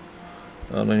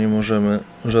 Ale nie możemy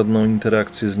żadną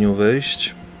interakcję z nią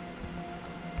wejść.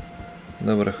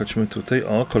 Dobra, chodźmy tutaj.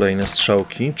 O, kolejne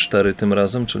strzałki. 4 tym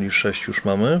razem, czyli 6 już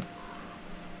mamy.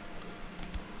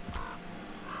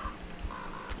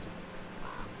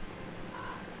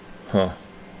 O.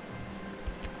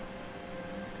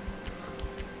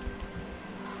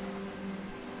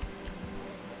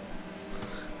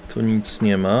 Tu nic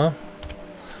nie ma.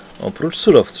 Oprócz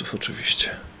surowców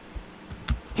oczywiście.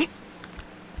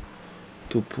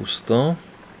 Tu pusto.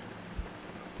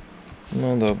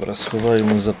 No dobra,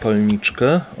 schowajmy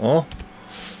zapalniczkę. O!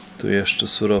 Tu jeszcze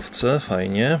surowce,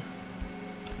 fajnie.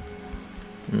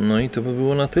 No i to by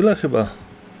było na tyle chyba.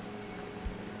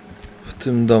 W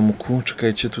tym domku.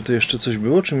 Czekajcie, tutaj jeszcze coś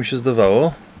było? Czy mi się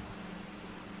zdawało?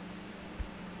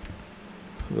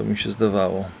 Chyba mi się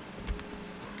zdawało.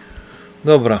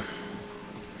 Dobra.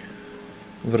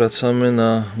 Wracamy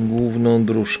na główną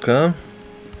dróżkę.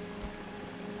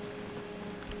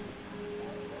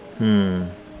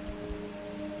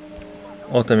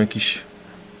 O, tam jakiś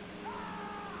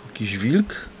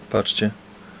wilk? Patrzcie,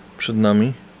 przed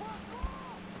nami.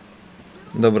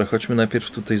 Dobra, chodźmy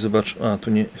najpierw tutaj, zobacz. A,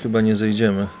 tu nie, chyba nie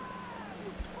zejdziemy.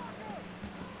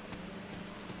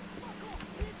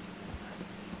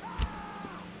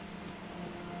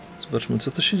 Zobaczmy,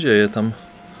 co to się dzieje tam.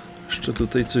 Jeszcze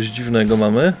tutaj coś dziwnego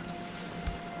mamy.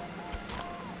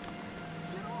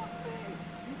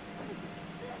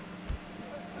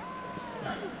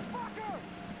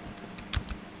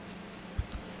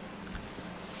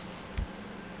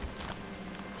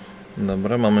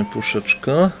 Dobra, mamy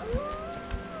puszeczkę.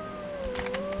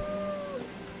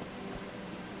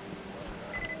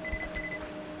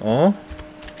 O!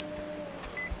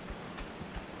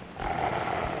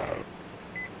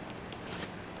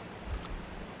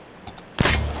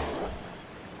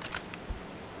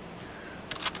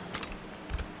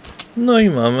 No i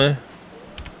mamy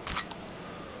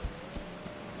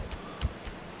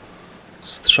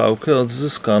strzałkę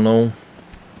odzyskaną.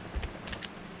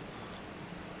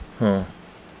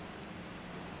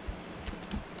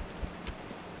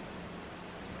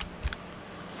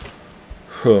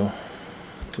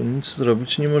 Tu nic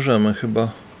zrobić nie możemy chyba.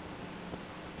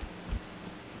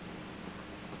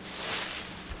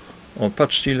 O,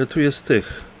 patrzcie, ile tu jest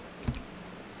tych.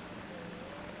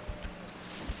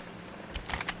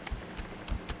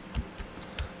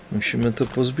 Musimy to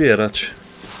pozbierać,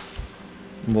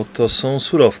 bo to są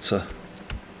surowce.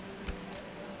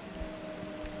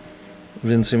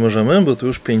 Więcej możemy, bo tu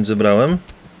już 5 zebrałem.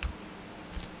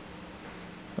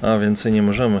 A, więcej nie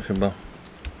możemy chyba.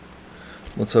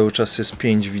 Bo cały czas jest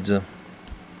 5, widzę.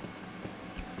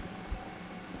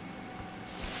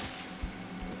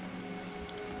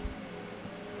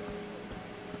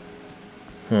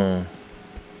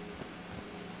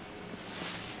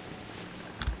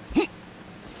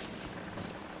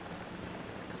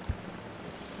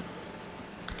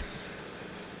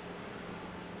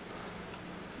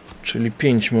 Czyli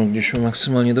 5 mogliśmy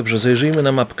maksymalnie. Dobrze, zajrzyjmy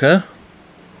na mapkę.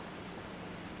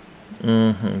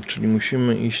 Czyli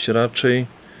musimy iść raczej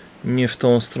nie w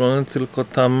tą stronę, tylko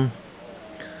tam,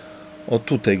 o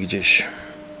tutaj gdzieś.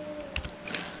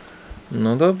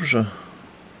 No dobrze.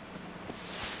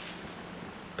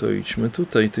 To idźmy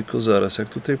tutaj, tylko zaraz, jak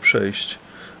tutaj przejść?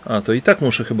 A, to i tak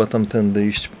muszę chyba tamtędy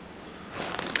iść.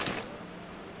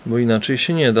 Bo inaczej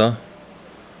się nie da.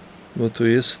 Bo tu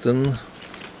jest ten...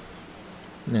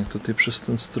 Jak tutaj przez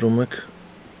ten strumyk?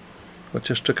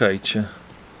 Chociaż czekajcie.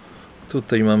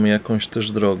 Tutaj mamy jakąś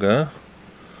też drogę.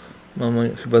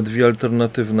 Mamy chyba dwie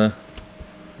alternatywne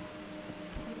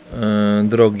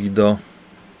drogi do...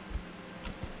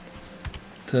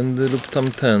 Tędy lub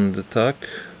tamtędy, tak?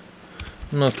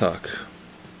 No tak.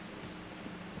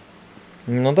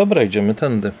 No dobra, idziemy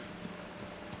tędy.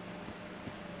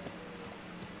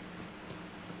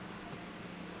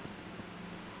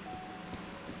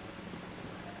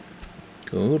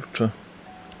 Kurczę.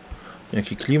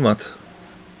 Jaki klimat.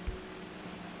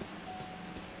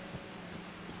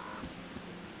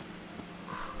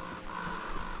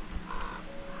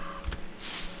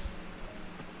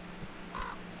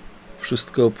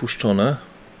 Wszystko opuszczone.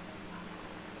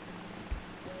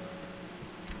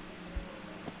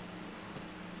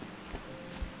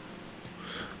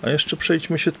 A jeszcze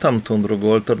przejdźmy się tamtą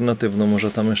drogą alternatywną.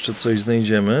 Może tam jeszcze coś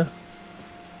znajdziemy.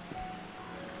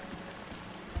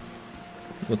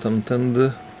 Bo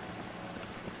tamtędy...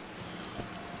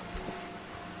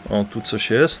 O, tu coś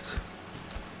jest.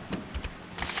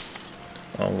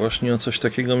 O, właśnie o coś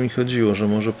takiego mi chodziło, że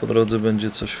może po drodze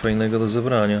będzie coś fajnego do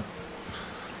zebrania.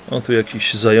 O, tu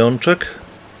jakiś zajączek.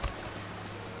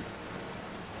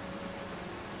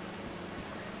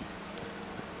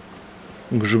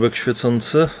 Grzybek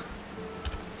świecący.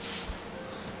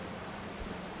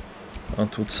 A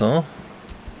tu co?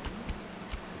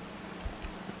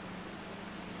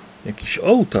 Jakiś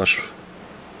ołtarz.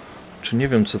 Czy nie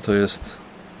wiem, co to jest.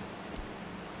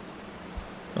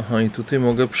 Aha, i tutaj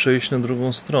mogę przejść na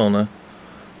drugą stronę.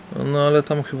 No ale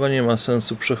tam chyba nie ma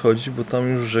sensu przechodzić, bo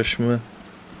tam już żeśmy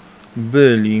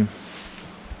byli.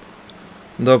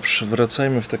 Dobrze,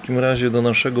 wracajmy w takim razie do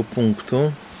naszego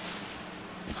punktu.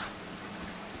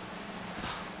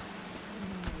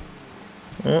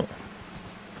 O.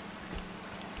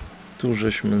 Tu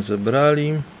żeśmy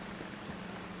zebrali.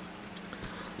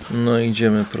 No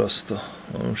idziemy prosto.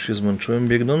 O, już się zmęczyłem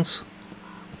biegnąc.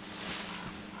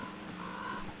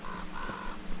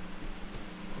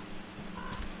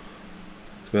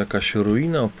 Tu jakaś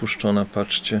ruina opuszczona,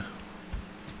 patrzcie.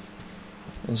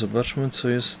 Zobaczmy, co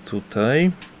jest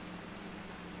tutaj.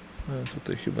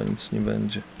 Tutaj chyba nic nie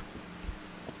będzie.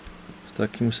 W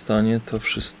takim stanie to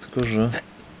wszystko, że...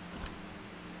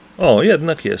 O,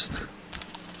 jednak jest.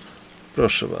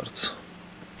 Proszę bardzo.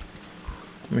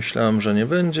 Myślałem, że nie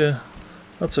będzie,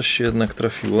 a coś się jednak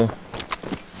trafiło.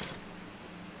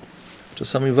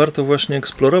 Czasami warto właśnie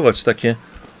eksplorować takie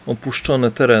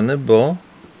opuszczone tereny, bo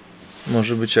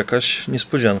może być jakaś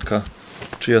niespodzianka.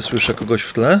 Czy ja słyszę kogoś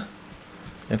w tle?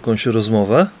 Jakąś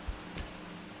rozmowę?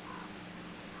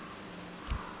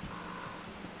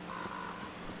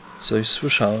 Coś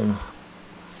słyszałem.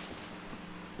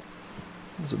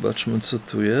 Zobaczmy, co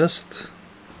tu jest.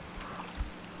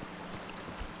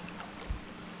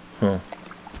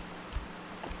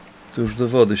 Tu już do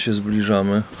wody się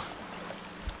zbliżamy.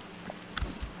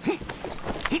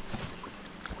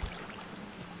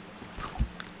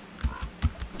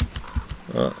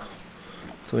 A,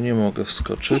 tu nie mogę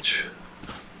wskoczyć.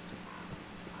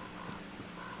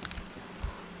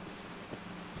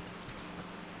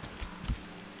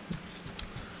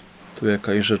 Tu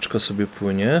jakaś rzeczka sobie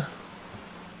płynie.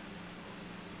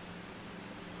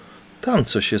 Tam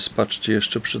coś jest, patrzcie,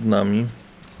 jeszcze przed nami.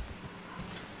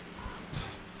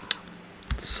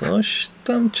 Coś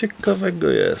tam ciekawego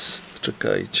jest.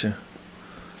 Czekajcie.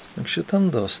 Jak się tam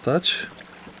dostać?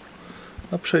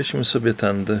 A przejdźmy sobie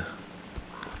tędy.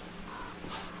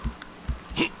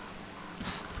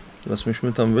 Teraz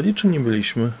myśmy tam byli, czy nie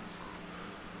byliśmy?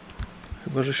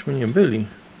 Chyba żeśmy nie byli.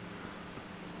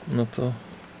 No to...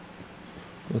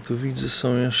 Bo tu widzę,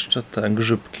 są jeszcze te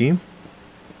grzybki.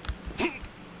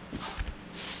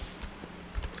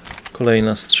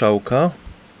 Kolejna strzałka.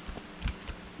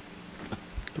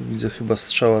 Tu widzę, chyba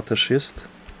strzała też jest.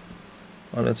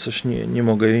 Ale coś nie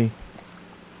mogę jej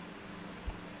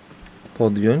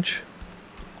podjąć.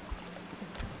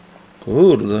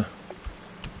 Kurde.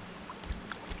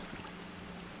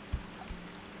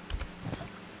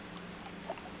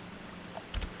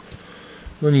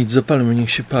 No nic, zapalmy,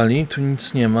 niech się pali. Tu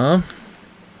nic nie ma.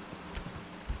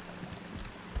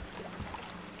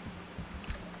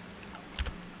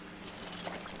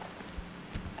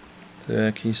 To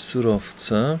jakieś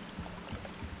surowce.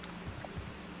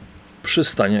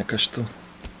 Przystań jakaś tu.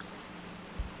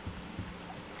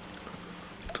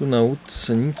 Tu na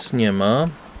łódce nic nie ma.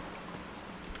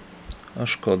 A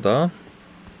szkoda.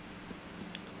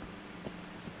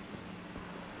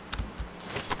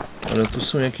 Ale tu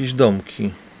są jakieś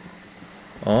domki.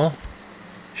 O!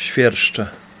 Świerszcze.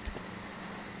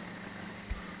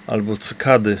 Albo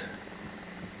cykady.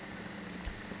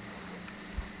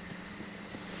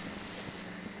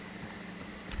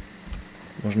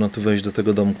 Można tu wejść do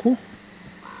tego domku?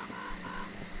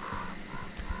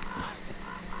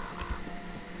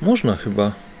 Można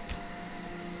chyba.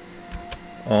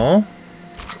 O!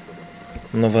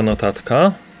 Nowa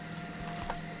notatka.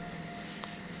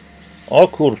 O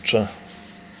kurczę.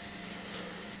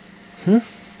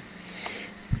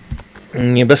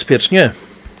 Niebezpiecznie.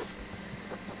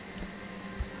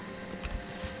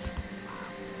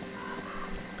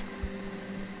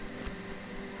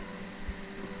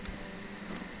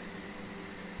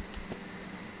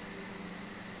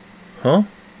 O?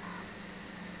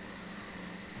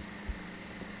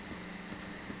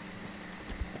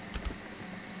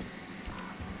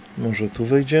 Może tu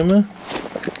wejdziemy?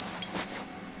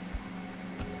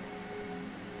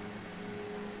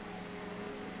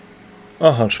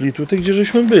 Aha, czyli tutaj, gdzie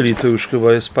żeśmy byli, to już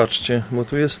chyba jest, patrzcie, bo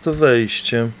tu jest to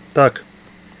wejście. Tak.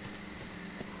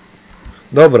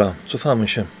 Dobra, cofamy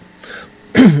się.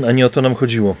 A nie o to nam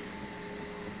chodziło.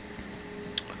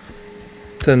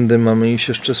 Tędy mamy iść,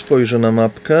 jeszcze spojrzę na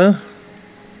mapkę.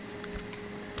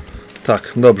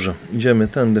 Tak, dobrze. Idziemy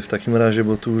tędy w takim razie,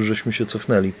 bo tu już żeśmy się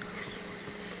cofnęli.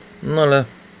 No ale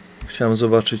chciałem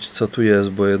zobaczyć, co tu jest,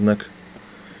 bo jednak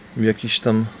w jakiś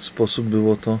tam sposób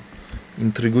było to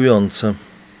intrygujące.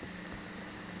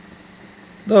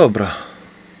 Dobra.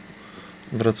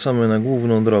 Wracamy na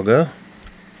główną drogę.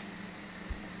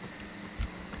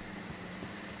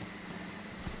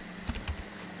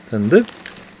 Tędy?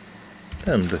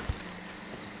 Tędy.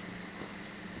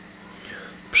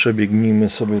 Przebiegnijmy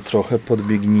sobie trochę,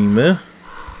 podbiegnijmy.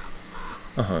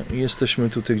 Aha, i jesteśmy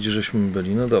tutaj, gdzie żeśmy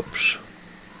byli. No dobrze.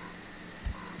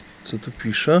 Co tu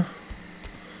pisze?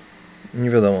 Nie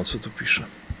wiadomo, co tu pisze.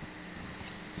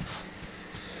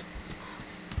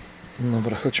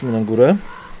 Dobra, chodźmy na górę.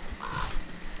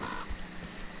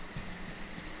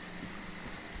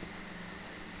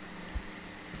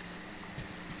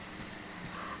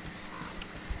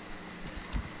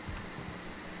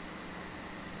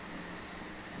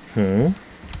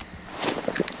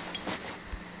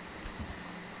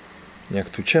 Jak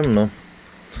tu ciemno.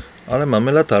 Ale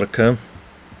mamy latarkę.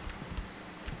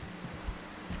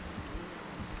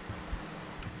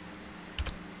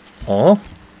 O!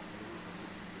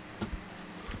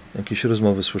 Jakieś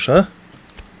rozmowy słyszę?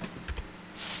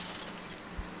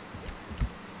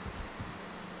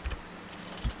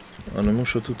 Ale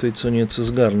muszę tutaj co nieco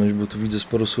zgarnąć, bo tu widzę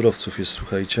sporo surowców jest,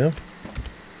 słuchajcie.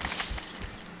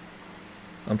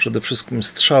 A przede wszystkim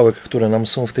strzałek, które nam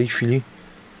są w tej chwili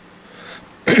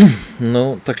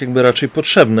no, tak jakby raczej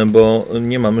potrzebne, bo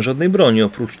nie mamy żadnej broni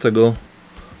oprócz tego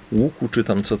łuku, czy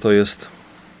tam co to jest.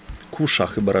 Kusza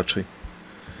chyba raczej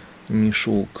niż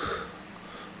łuk.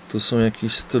 Tu są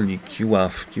jakieś stoliki,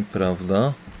 ławki,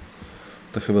 prawda?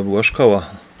 To chyba była szkoła.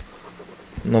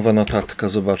 Nowa notatka,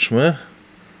 zobaczmy.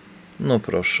 No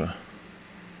proszę.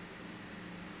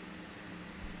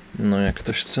 No jak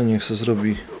ktoś chce, niech sobie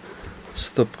zrobi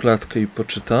stop klatkę i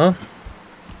poczyta.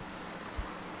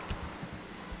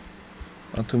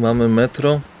 A tu mamy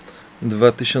metro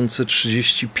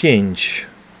 2035.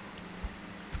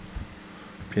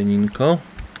 Pianinko.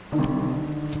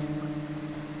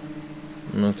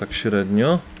 No tak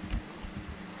średnio.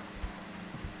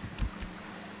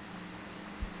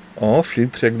 O,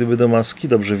 filtr jak gdyby do maski,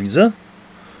 dobrze widzę.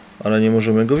 Ale nie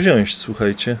możemy go wziąć,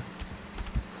 słuchajcie.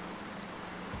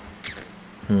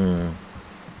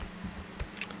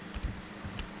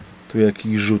 Tu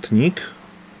jakiś rzutnik.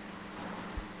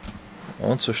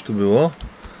 O, coś tu było.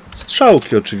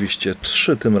 Strzałki oczywiście,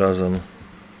 3 tym razem.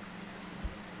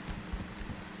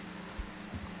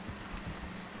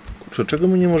 Kurczę, czego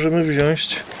my nie możemy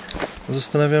wziąć?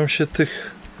 Zastanawiam się,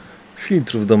 tych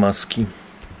filtrów do maski.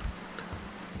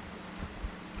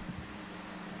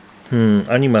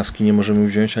 Ani maski nie możemy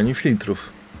wziąć, ani filtrów.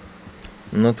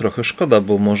 No trochę szkoda,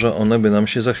 bo może one by nam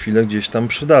się za chwilę gdzieś tam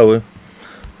przydały.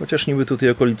 Chociaż niby tutaj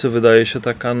okolica wydaje się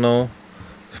taka, no,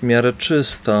 w miarę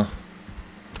czysta.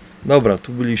 Dobra,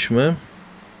 tu byliśmy.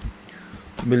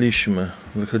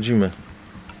 Wychodzimy.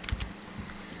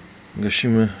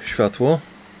 Gasimy światło.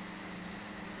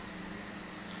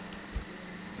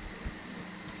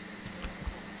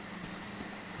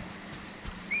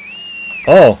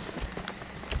 O!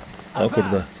 O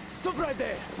kurde.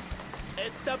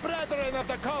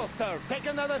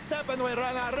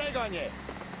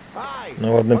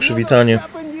 No ładne przywitanie.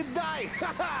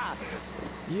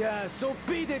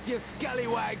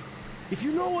 If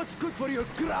you know what's good for your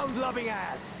ground-loving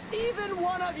ass, even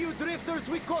one of you drifters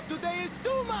we caught today is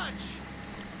too much!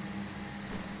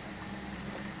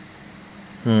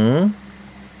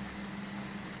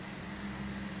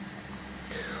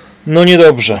 No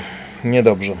niedobrze,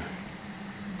 niedobrze.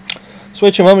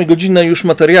 Słuchajcie, mamy godzinę już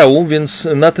materiału, więc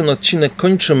na ten odcinek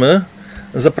kończymy.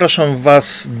 Zapraszam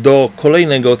Was do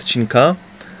kolejnego odcinka,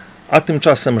 a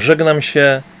tymczasem żegnam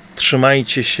się,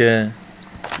 trzymajcie się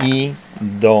i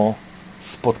do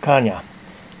spotkania.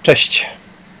 Cześć!